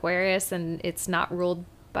the Age of Aquarius and it's not ruled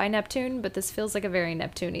by Neptune, but this feels like a very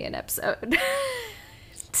Neptunian episode.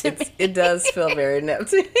 It does feel very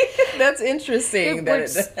Neptune. That's interesting. We're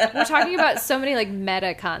talking about so many like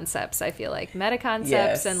meta concepts. I feel like meta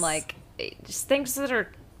concepts and like just things that are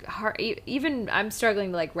hard. Even I'm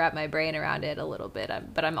struggling to like wrap my brain around it a little bit.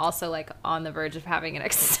 But I'm also like on the verge of having an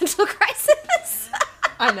existential crisis.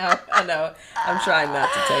 I know. I'm trying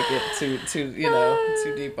not to take it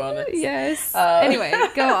too deep on it. Yes. Anyway,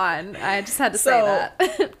 go on. I just had to say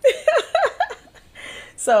that.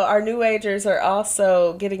 So our New Agers are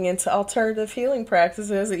also getting into alternative healing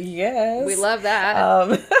practices. Yes. We love that.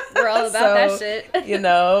 We're all about that shit.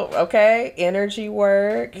 Okay, energy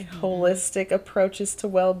work, holistic approaches to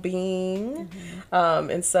well-being.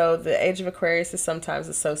 And so the Age of Aquarius is sometimes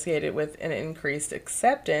associated with an increased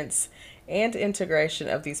acceptance and integration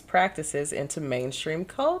of these practices into mainstream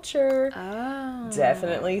culture. Oh.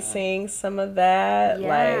 Definitely seeing some of that.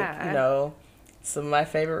 Yeah. Like, some of my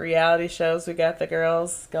favorite reality shows, we got the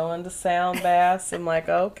girls going to sound baths. I'm like,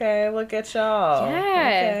 okay, look at y'all. Yeah.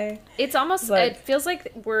 Okay. It's almost, Like, it feels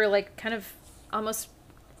like we're like kind of almost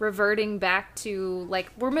reverting back to,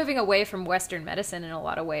 like, we're moving away from Western medicine in a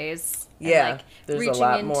lot of ways. yeah, And, like, there's reaching a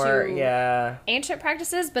lot into more, yeah. ancient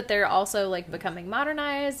practices, but they're also like becoming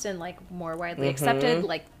modernized and like more widely accepted.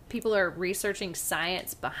 Like, people are researching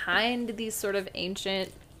science behind these sort of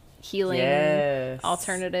ancient healing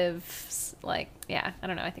alternatives. Like, yeah, I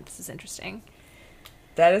don't know. I think this is interesting.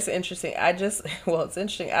 That is interesting. It's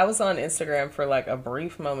interesting. I was on Instagram for like a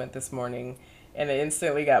brief moment this morning, and it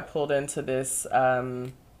instantly got pulled into this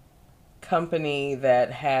company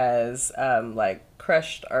that has like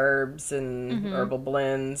crushed herbs and herbal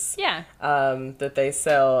blends. Yeah. That they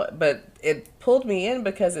sell, but it pulled me in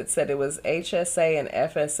because it said it was HSA and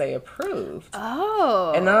FSA approved.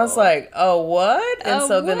 Oh. And I was like, oh, what? And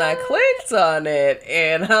so then I what? clicked on it,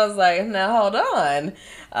 and I was like, now hold on.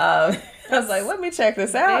 I was like, let me check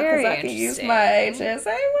this out because I can use my HSA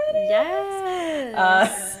money.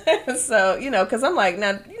 Yes. So, because I'm like,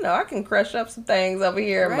 now, I can crush up some things over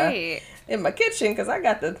here in my kitchen because I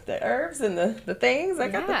got the herbs and the things. I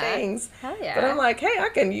got the things. Hell yeah. But I'm like, hey, I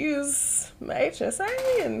can use my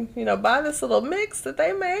HSA and, buy this little mix that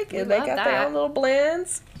they make. And they got their own little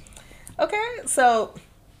blends. Okay, so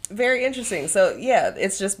very interesting. So, yeah,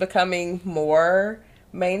 it's just becoming more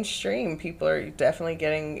mainstream. People are definitely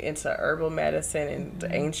getting into herbal medicine and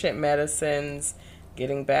ancient medicines,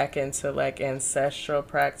 getting back into like ancestral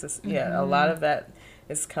practice. Yeah, a lot of that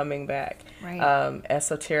is coming back. Right.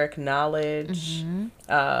 Esoteric knowledge.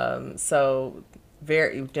 So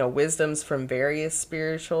very, wisdoms from various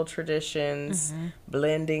spiritual traditions,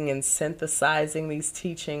 blending and synthesizing these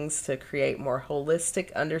teachings to create more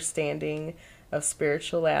holistic understanding of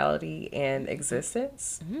spirituality and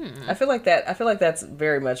existence. I feel like that's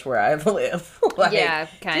very much where I live. Like, yeah,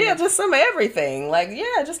 kind of. Yeah, just some of everything. Like,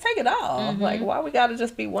 yeah, just take it all. Like, why we gotta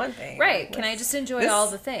just be one thing? Right. Like, can I just enjoy all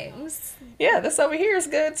the things? Yeah, this over here is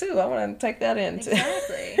good too. I want to take that in too.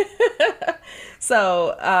 Exactly.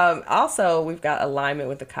 So, also we've got alignment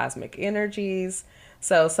with the cosmic energies.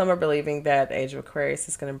 So some are believing that Age of Aquarius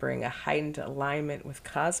is going to bring a heightened alignment with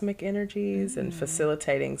cosmic energies and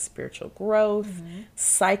facilitating spiritual growth,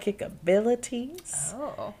 psychic abilities,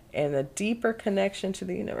 and a deeper connection to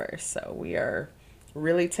the universe. So we are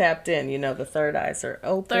really tapped in. The third eyes are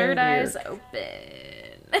open. Third eyes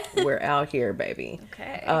open. We're out here, baby.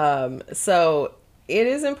 Okay. So it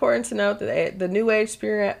is important to note that the New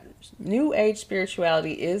Age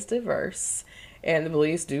spirituality is diverse. And the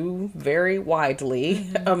beliefs do vary widely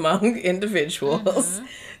among individuals.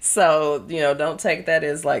 So, don't take that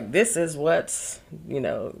as like, this is what,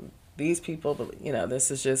 these people, this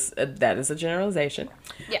is just, that is a generalization.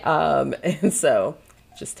 Yeah. And so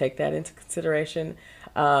just take that into consideration.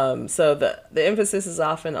 So the emphasis is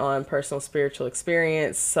often on personal spiritual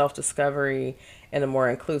experience, self-discovery, and a more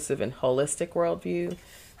inclusive and holistic worldview.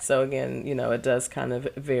 So again, it does kind of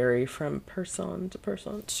vary from person to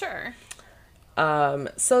person. Sure.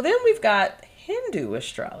 So then we've got Hindu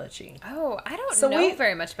astrology. Oh, I don't know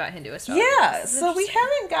very much about Hindu astrology. Yeah, so we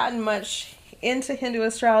haven't gotten much into Hindu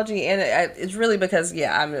astrology, and it's really because,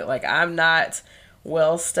 I'm not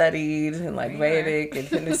well studied in like Vedic and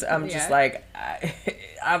Hindu. I'm just like,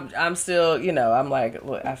 I'm still, I'm like,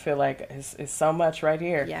 look, I feel like it's so much right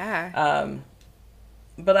here. Yeah.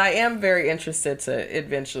 But I am very interested to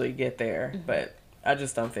eventually get there, but I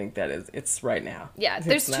just don't think that it's right now. Yeah,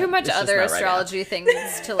 there's too much other astrology things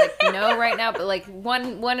to know right now, but like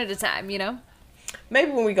one at a time,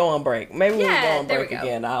 Maybe when we go on break. Maybe when we go on break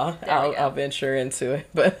again, I'll venture into it.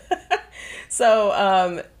 But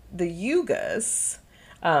so the yugas,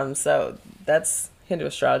 so that's Hindu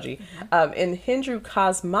astrology. In Hindu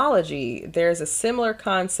cosmology, there's a similar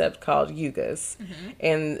concept called yugas,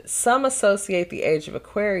 and some associate the Age of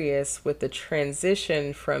Aquarius with the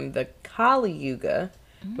transition from the Kali Yuga,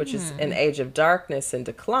 which is an age of darkness and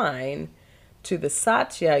decline, to the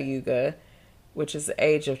Satya Yuga, which is the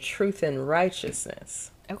age of truth and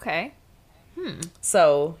righteousness. Okay.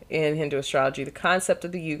 So in Hindu astrology, the concept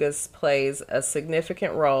of the yugas plays a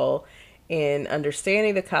significant role in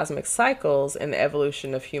understanding the cosmic cycles and the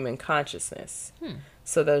evolution of human consciousness.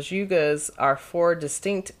 So those yugas are 4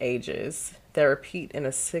 distinct ages that repeat in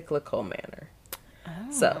a cyclical manner.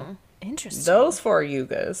 So Interesting. Those 4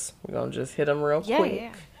 yugas, we're going to just hit them real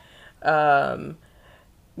quick. Yeah.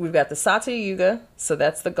 We've got the Satya Yuga, so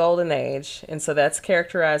that's the golden age, and so that's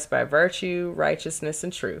characterized by virtue, righteousness,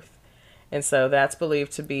 and truth. And so that's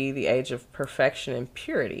believed to be the age of perfection and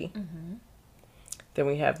purity. Mm-hmm. Then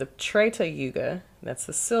we have the Treta Yuga, that's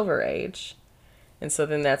the silver age. And so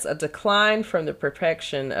then that's a decline from the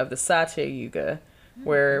perfection of the Satya Yuga,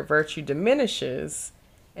 where virtue diminishes,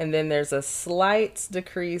 and then there's a slight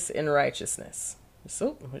decrease in righteousness.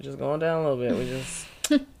 So we're just going down a little bit. We're just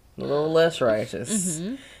a little less righteous.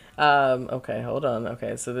 Mm-hmm. Okay, hold on.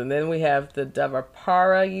 Okay, so then we have the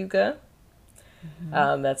Dvapara Yuga.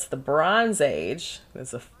 Mm-hmm. That's the Bronze Age.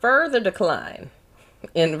 There's a further decline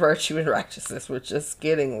in virtue and righteousness. We're just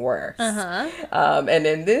getting worse. Uh-huh. And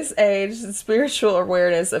in this age, the spiritual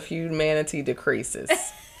awareness of humanity decreases.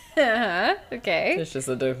 Uh-huh. Okay. It's just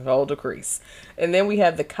a whole decrease. And then we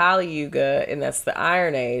have the Kali Yuga, and that's the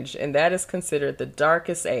Iron Age, and that is considered the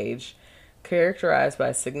darkest age, characterized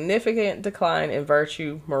by significant decline in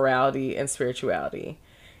virtue, morality, and spirituality.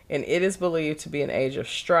 And it is believed to be an age of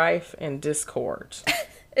strife and discord.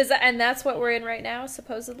 And that's what we're in right now,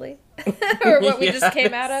 supposedly? Or what we just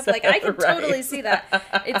came out of? Like, I can totally see that.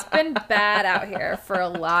 It's been bad out here for a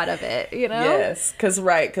lot of it, you know? Yes, because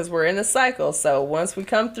we're in a cycle. So once we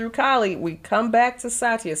come through Kali, we come back to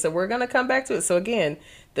Satya. So we're going to come back to it. So again,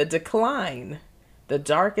 the decline, the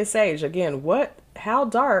darkest age. Again, how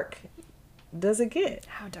dark does it get?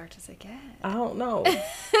 How dark does it get? I don't know.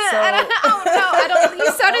 I don't know.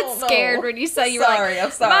 You sounded scared when you said you were like,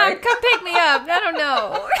 I'm sorry. Mom, come pick me up. I don't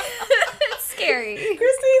know. It's scary.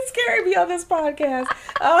 Christine's scaring me on this podcast.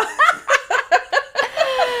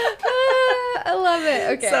 I love it.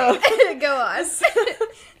 Okay. So, go on.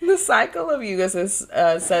 The cycle of yugas is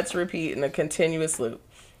set to repeat in a continuous loop.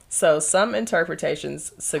 So some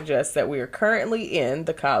interpretations suggest that we are currently in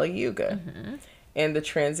the Kali Yuga. Mm-hmm. And the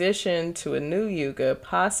transition to a new yuga,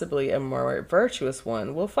 possibly a more virtuous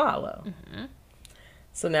one, will follow. Mm-hmm.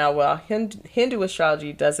 So now, while Hindu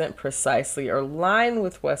astrology doesn't precisely align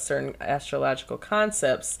with Western astrological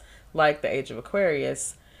concepts like the Age of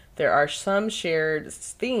Aquarius, there are some shared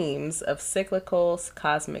themes of cyclical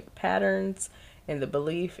cosmic patterns and the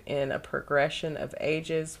belief in a progression of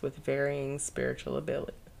ages with varying spiritual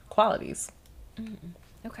qualities.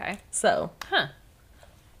 Mm-hmm. Okay. So,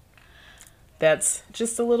 that's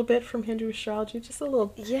just a little bit from Hindu astrology, just a little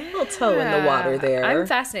toe in the water there. I'm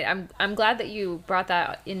fascinated. I'm glad that you brought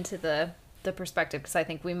that into the perspective, because I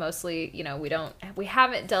think we mostly, we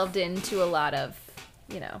haven't delved into a lot of,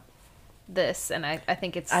 this, and I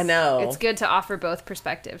think it's good to offer both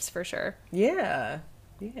perspectives for sure. Yeah.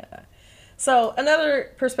 So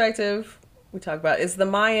another perspective we talk about is the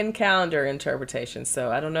Mayan calendar interpretation.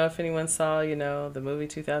 So I don't know if anyone saw, the movie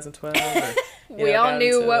 2012. Or, we all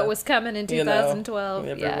knew what was coming in 2012.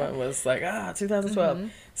 Everyone was like, 2012. Mm-hmm.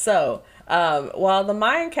 So while the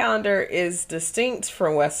Mayan calendar is distinct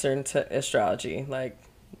from Western astrology, like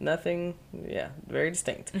nothing, very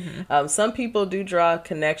distinct. Mm-hmm. Some people do draw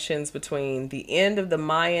connections between the end of the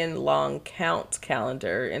Mayan long count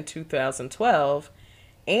calendar in 2012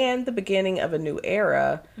 and the beginning of a new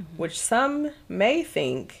era, mm-hmm. which some may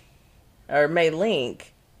think or may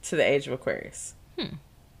link to the Age of Aquarius.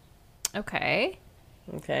 Okay.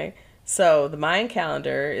 So the Mayan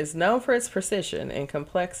calendar is known for its precision and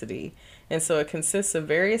complexity, and so it consists of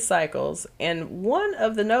various cycles, and one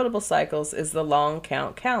of the notable cycles is the long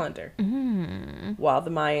count calendar. Mm. While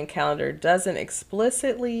the Mayan calendar doesn't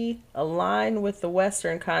explicitly align with the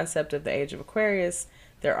Western concept of the Age of Aquarius,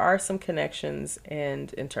 there are some connections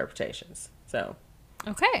and interpretations. So,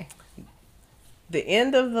 okay. The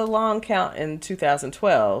end of the long count in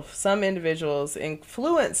 2012, some individuals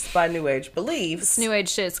influenced by New Age beliefs. This New Age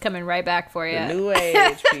shit's coming right back for you. The New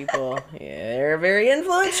Age people. They're very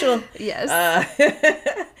influential. Yes.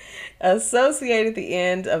 Associated the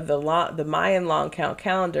end of the Mayan long count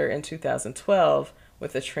calendar in 2012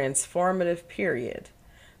 with a transformative period.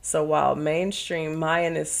 So while mainstream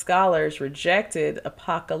Mayanist scholars rejected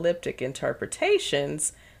apocalyptic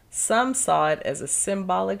interpretations, some saw it as a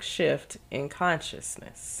symbolic shift in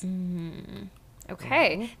consciousness. Mm.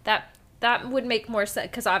 Okay. Mm-hmm. That would make more sense,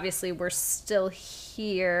 because obviously we're still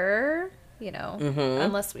here, mm-hmm.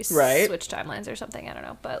 unless we switch timelines or something. I don't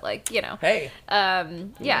know. But Hey.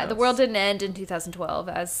 The world didn't end in 2012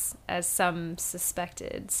 as some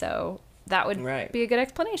suspected. So that would be a good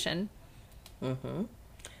explanation. Mm-hmm.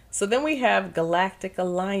 So then we have galactic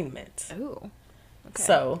alignment. Ooh. Okay.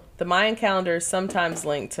 So the Mayan calendar is sometimes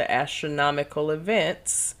linked to astronomical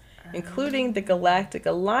events, including the galactic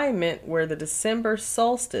alignment where the December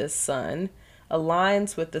solstice sun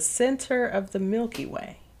aligns with the center of the Milky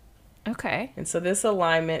Way. Okay. And so this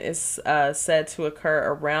alignment is said to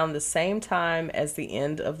occur around the same time as the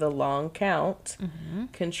end of the long count,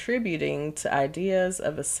 contributing to ideas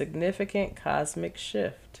of a significant cosmic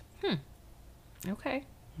shift. Okay.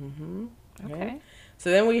 Okay. Okay. So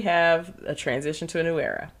then we have a transition to a new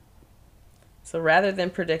era. So rather than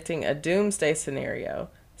predicting a doomsday scenario,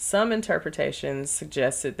 some interpretations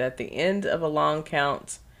suggested that the end of a long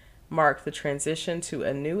count marked the transition to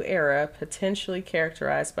a new era potentially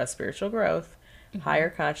characterized by spiritual growth, higher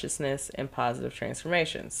consciousness, and positive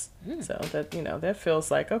transformations. So that, that feels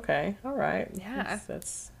like, okay, all right. Yeah.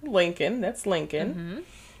 That's Lincoln. That's Lincoln.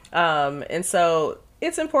 And so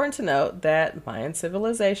it's important to note that Mayan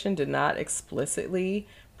civilization did not explicitly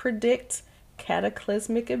predict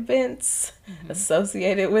cataclysmic events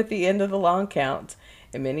associated with the end of the long count,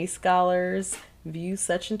 and many scholars view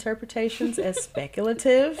such interpretations as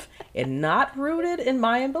speculative and not rooted in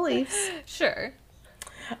Mayan beliefs. Sure.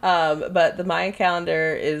 But the Mayan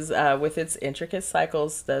calendar is, with its intricate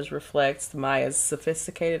cycles, does reflect Maya's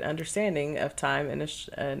sophisticated understanding of time and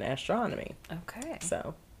astronomy. Okay.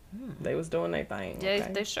 So they was doing their thing. Yeah,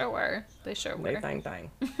 Okay? they sure were. They sure were. They thing.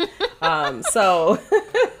 So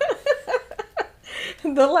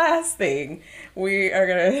the last thing we are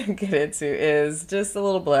going to get into is just a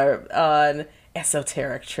little blurb on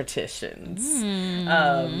esoteric traditions.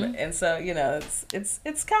 And so,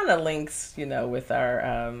 it's kind of links, with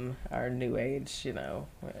our new age,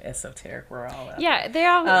 esoteric, we're all out. Yeah,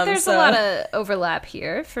 there's a lot of overlap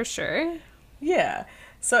here for sure. Yeah.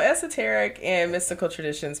 So esoteric and mystical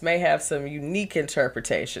traditions may have some unique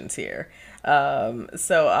interpretations here.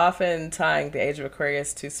 So often tying the Age of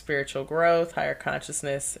Aquarius to spiritual growth, higher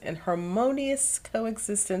consciousness, and harmonious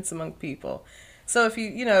coexistence among people. So if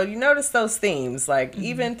you notice those themes, like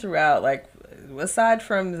even throughout, like aside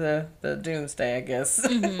from the doomsday, I guess,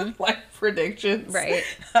 like predictions. Right.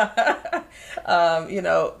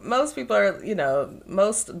 Most people are,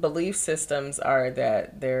 most belief systems are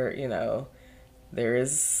that they're, there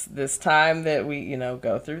is this time that we,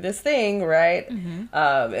 go through this thing, right?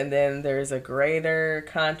 And then there's a greater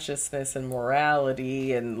consciousness and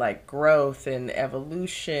morality and like growth and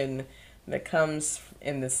evolution that comes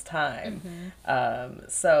in this time.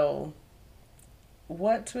 So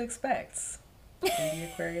what to expect in the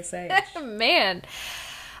Aquarius age? Man,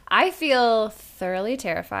 I feel thoroughly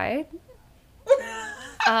terrified.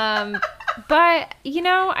 But,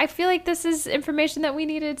 I feel like this is information that we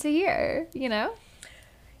needed to hear,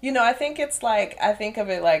 I think it's like, I think of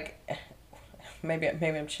it like, maybe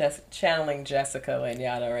I'm channeling Jessica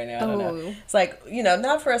Lanyata right now. I don't know. It's like,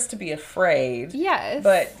 not for us to be afraid. Yes.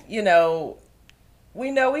 But,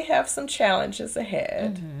 we know we have some challenges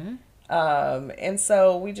ahead. And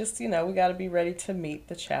so we just, we got to be ready to meet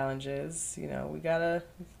the challenges. We got to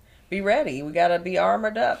be ready. We got to be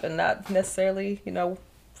armored up and not necessarily,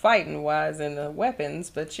 fighting wise in the weapons,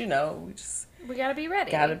 but we gotta be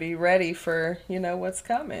ready. Gotta be ready for what's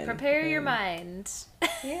coming. Prepare your mind.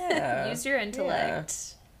 Yeah. Use your intellect. Yeah.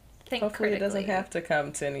 Think Hopefully critically. it doesn't have to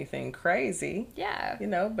come to anything crazy. Yeah.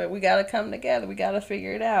 But we gotta come together. We gotta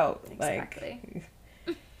figure it out. Exactly.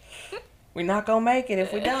 Like, we're not gonna make it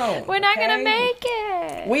if we don't. We're not gonna make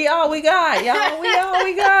it. We all we got, y'all. We all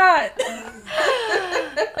we got.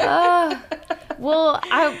 Well,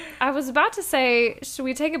 I was about to say, should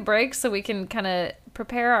we take a break so we can kind of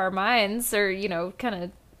prepare our minds or,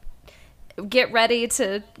 kind of get ready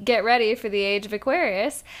for the Age of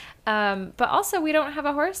Aquarius. But also we don't have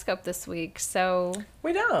a horoscope this week, so...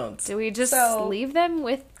 We don't. Do we just leave them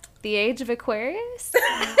with the Age of Aquarius?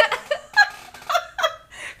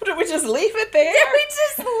 Did we just leave it there? Did we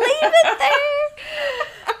just leave it there?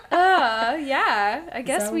 Yeah, I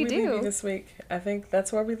guess we do. Leave you this week. I think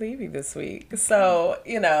that's where we leave you this week. So,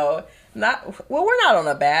 we're not on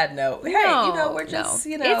a bad note. No, we're just,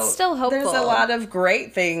 it's still hopeful. There's a lot of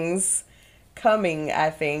great things coming, I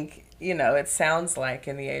think, it sounds like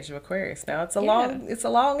in the Age of Aquarius. Now it's a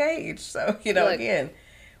long age. So, Look, again,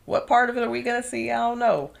 what part of it are we going to see? I don't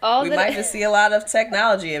know. We might just see a lot of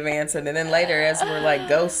technology advancing, and then later as we're like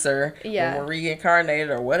ghosts or when we're reincarnated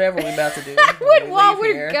or whatever we're about to do. While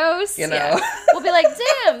we're ghosts, we'll be like,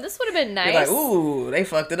 damn, this would have been nice. You're like, ooh, they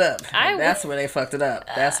fucked it up. That's where they fucked it up.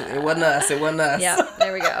 It wasn't us. It wasn't us. Yeah,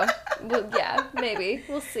 there we go. Well, yeah, maybe.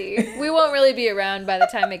 We'll see. We won't really be around by the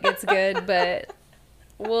time it gets good, but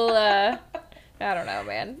we'll, I don't know,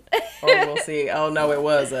 man. Or we'll see. Oh, no, it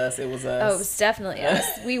was us. It was us. Oh, it was definitely us.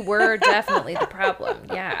 We were definitely the problem.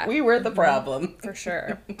 Yeah. We were the problem. For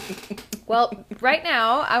sure. Well, right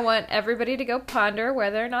now, I want everybody to go ponder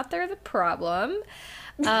whether or not they're the problem.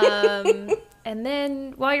 And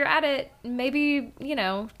then while you're at it, maybe,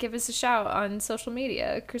 give us a shout on social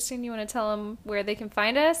media. Christine, you want to tell them where they can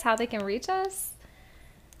find us, how they can reach us?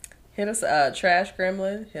 Hit us Trash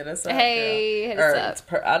Gremlin. Hit us up. Hey, hit us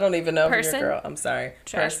up. I don't even know if Person? you're a girl. I'm sorry.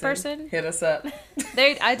 Trash person? Hit us up.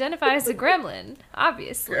 They identify as a gremlin,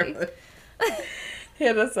 obviously. Gremlin.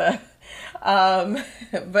 Hit us up.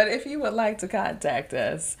 But if you would like to contact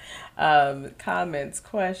us, comments,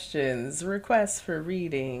 questions, requests for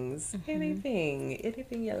readings, anything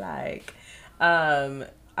you like,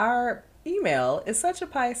 our email is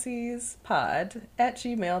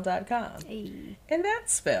suchapiscespod@gmail.com. Hey. And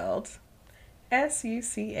that's spelled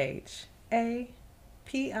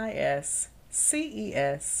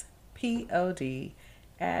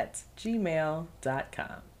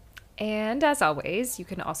SuchaPiscespod@gmail.com. And as always, you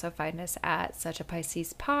can also find us at Such a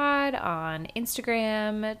Pisces Pod on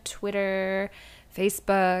Instagram, Twitter,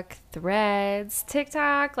 Facebook, Threads,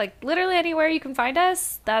 TikTok, like literally anywhere you can find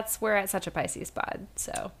us. We're at Such a Pisces Pod.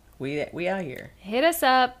 So we out here. Hit us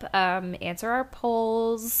up, answer our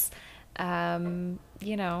polls, send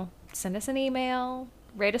us an email,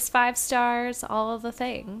 rate us 5 stars, all of the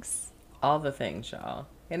things. All the things, y'all.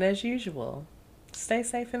 And as usual, stay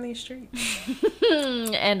safe in these streets.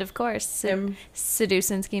 And of course,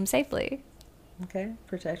 seduce and scheme safely. Okay,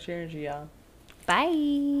 protect your energy, y'all.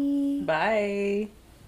 Bye. Bye.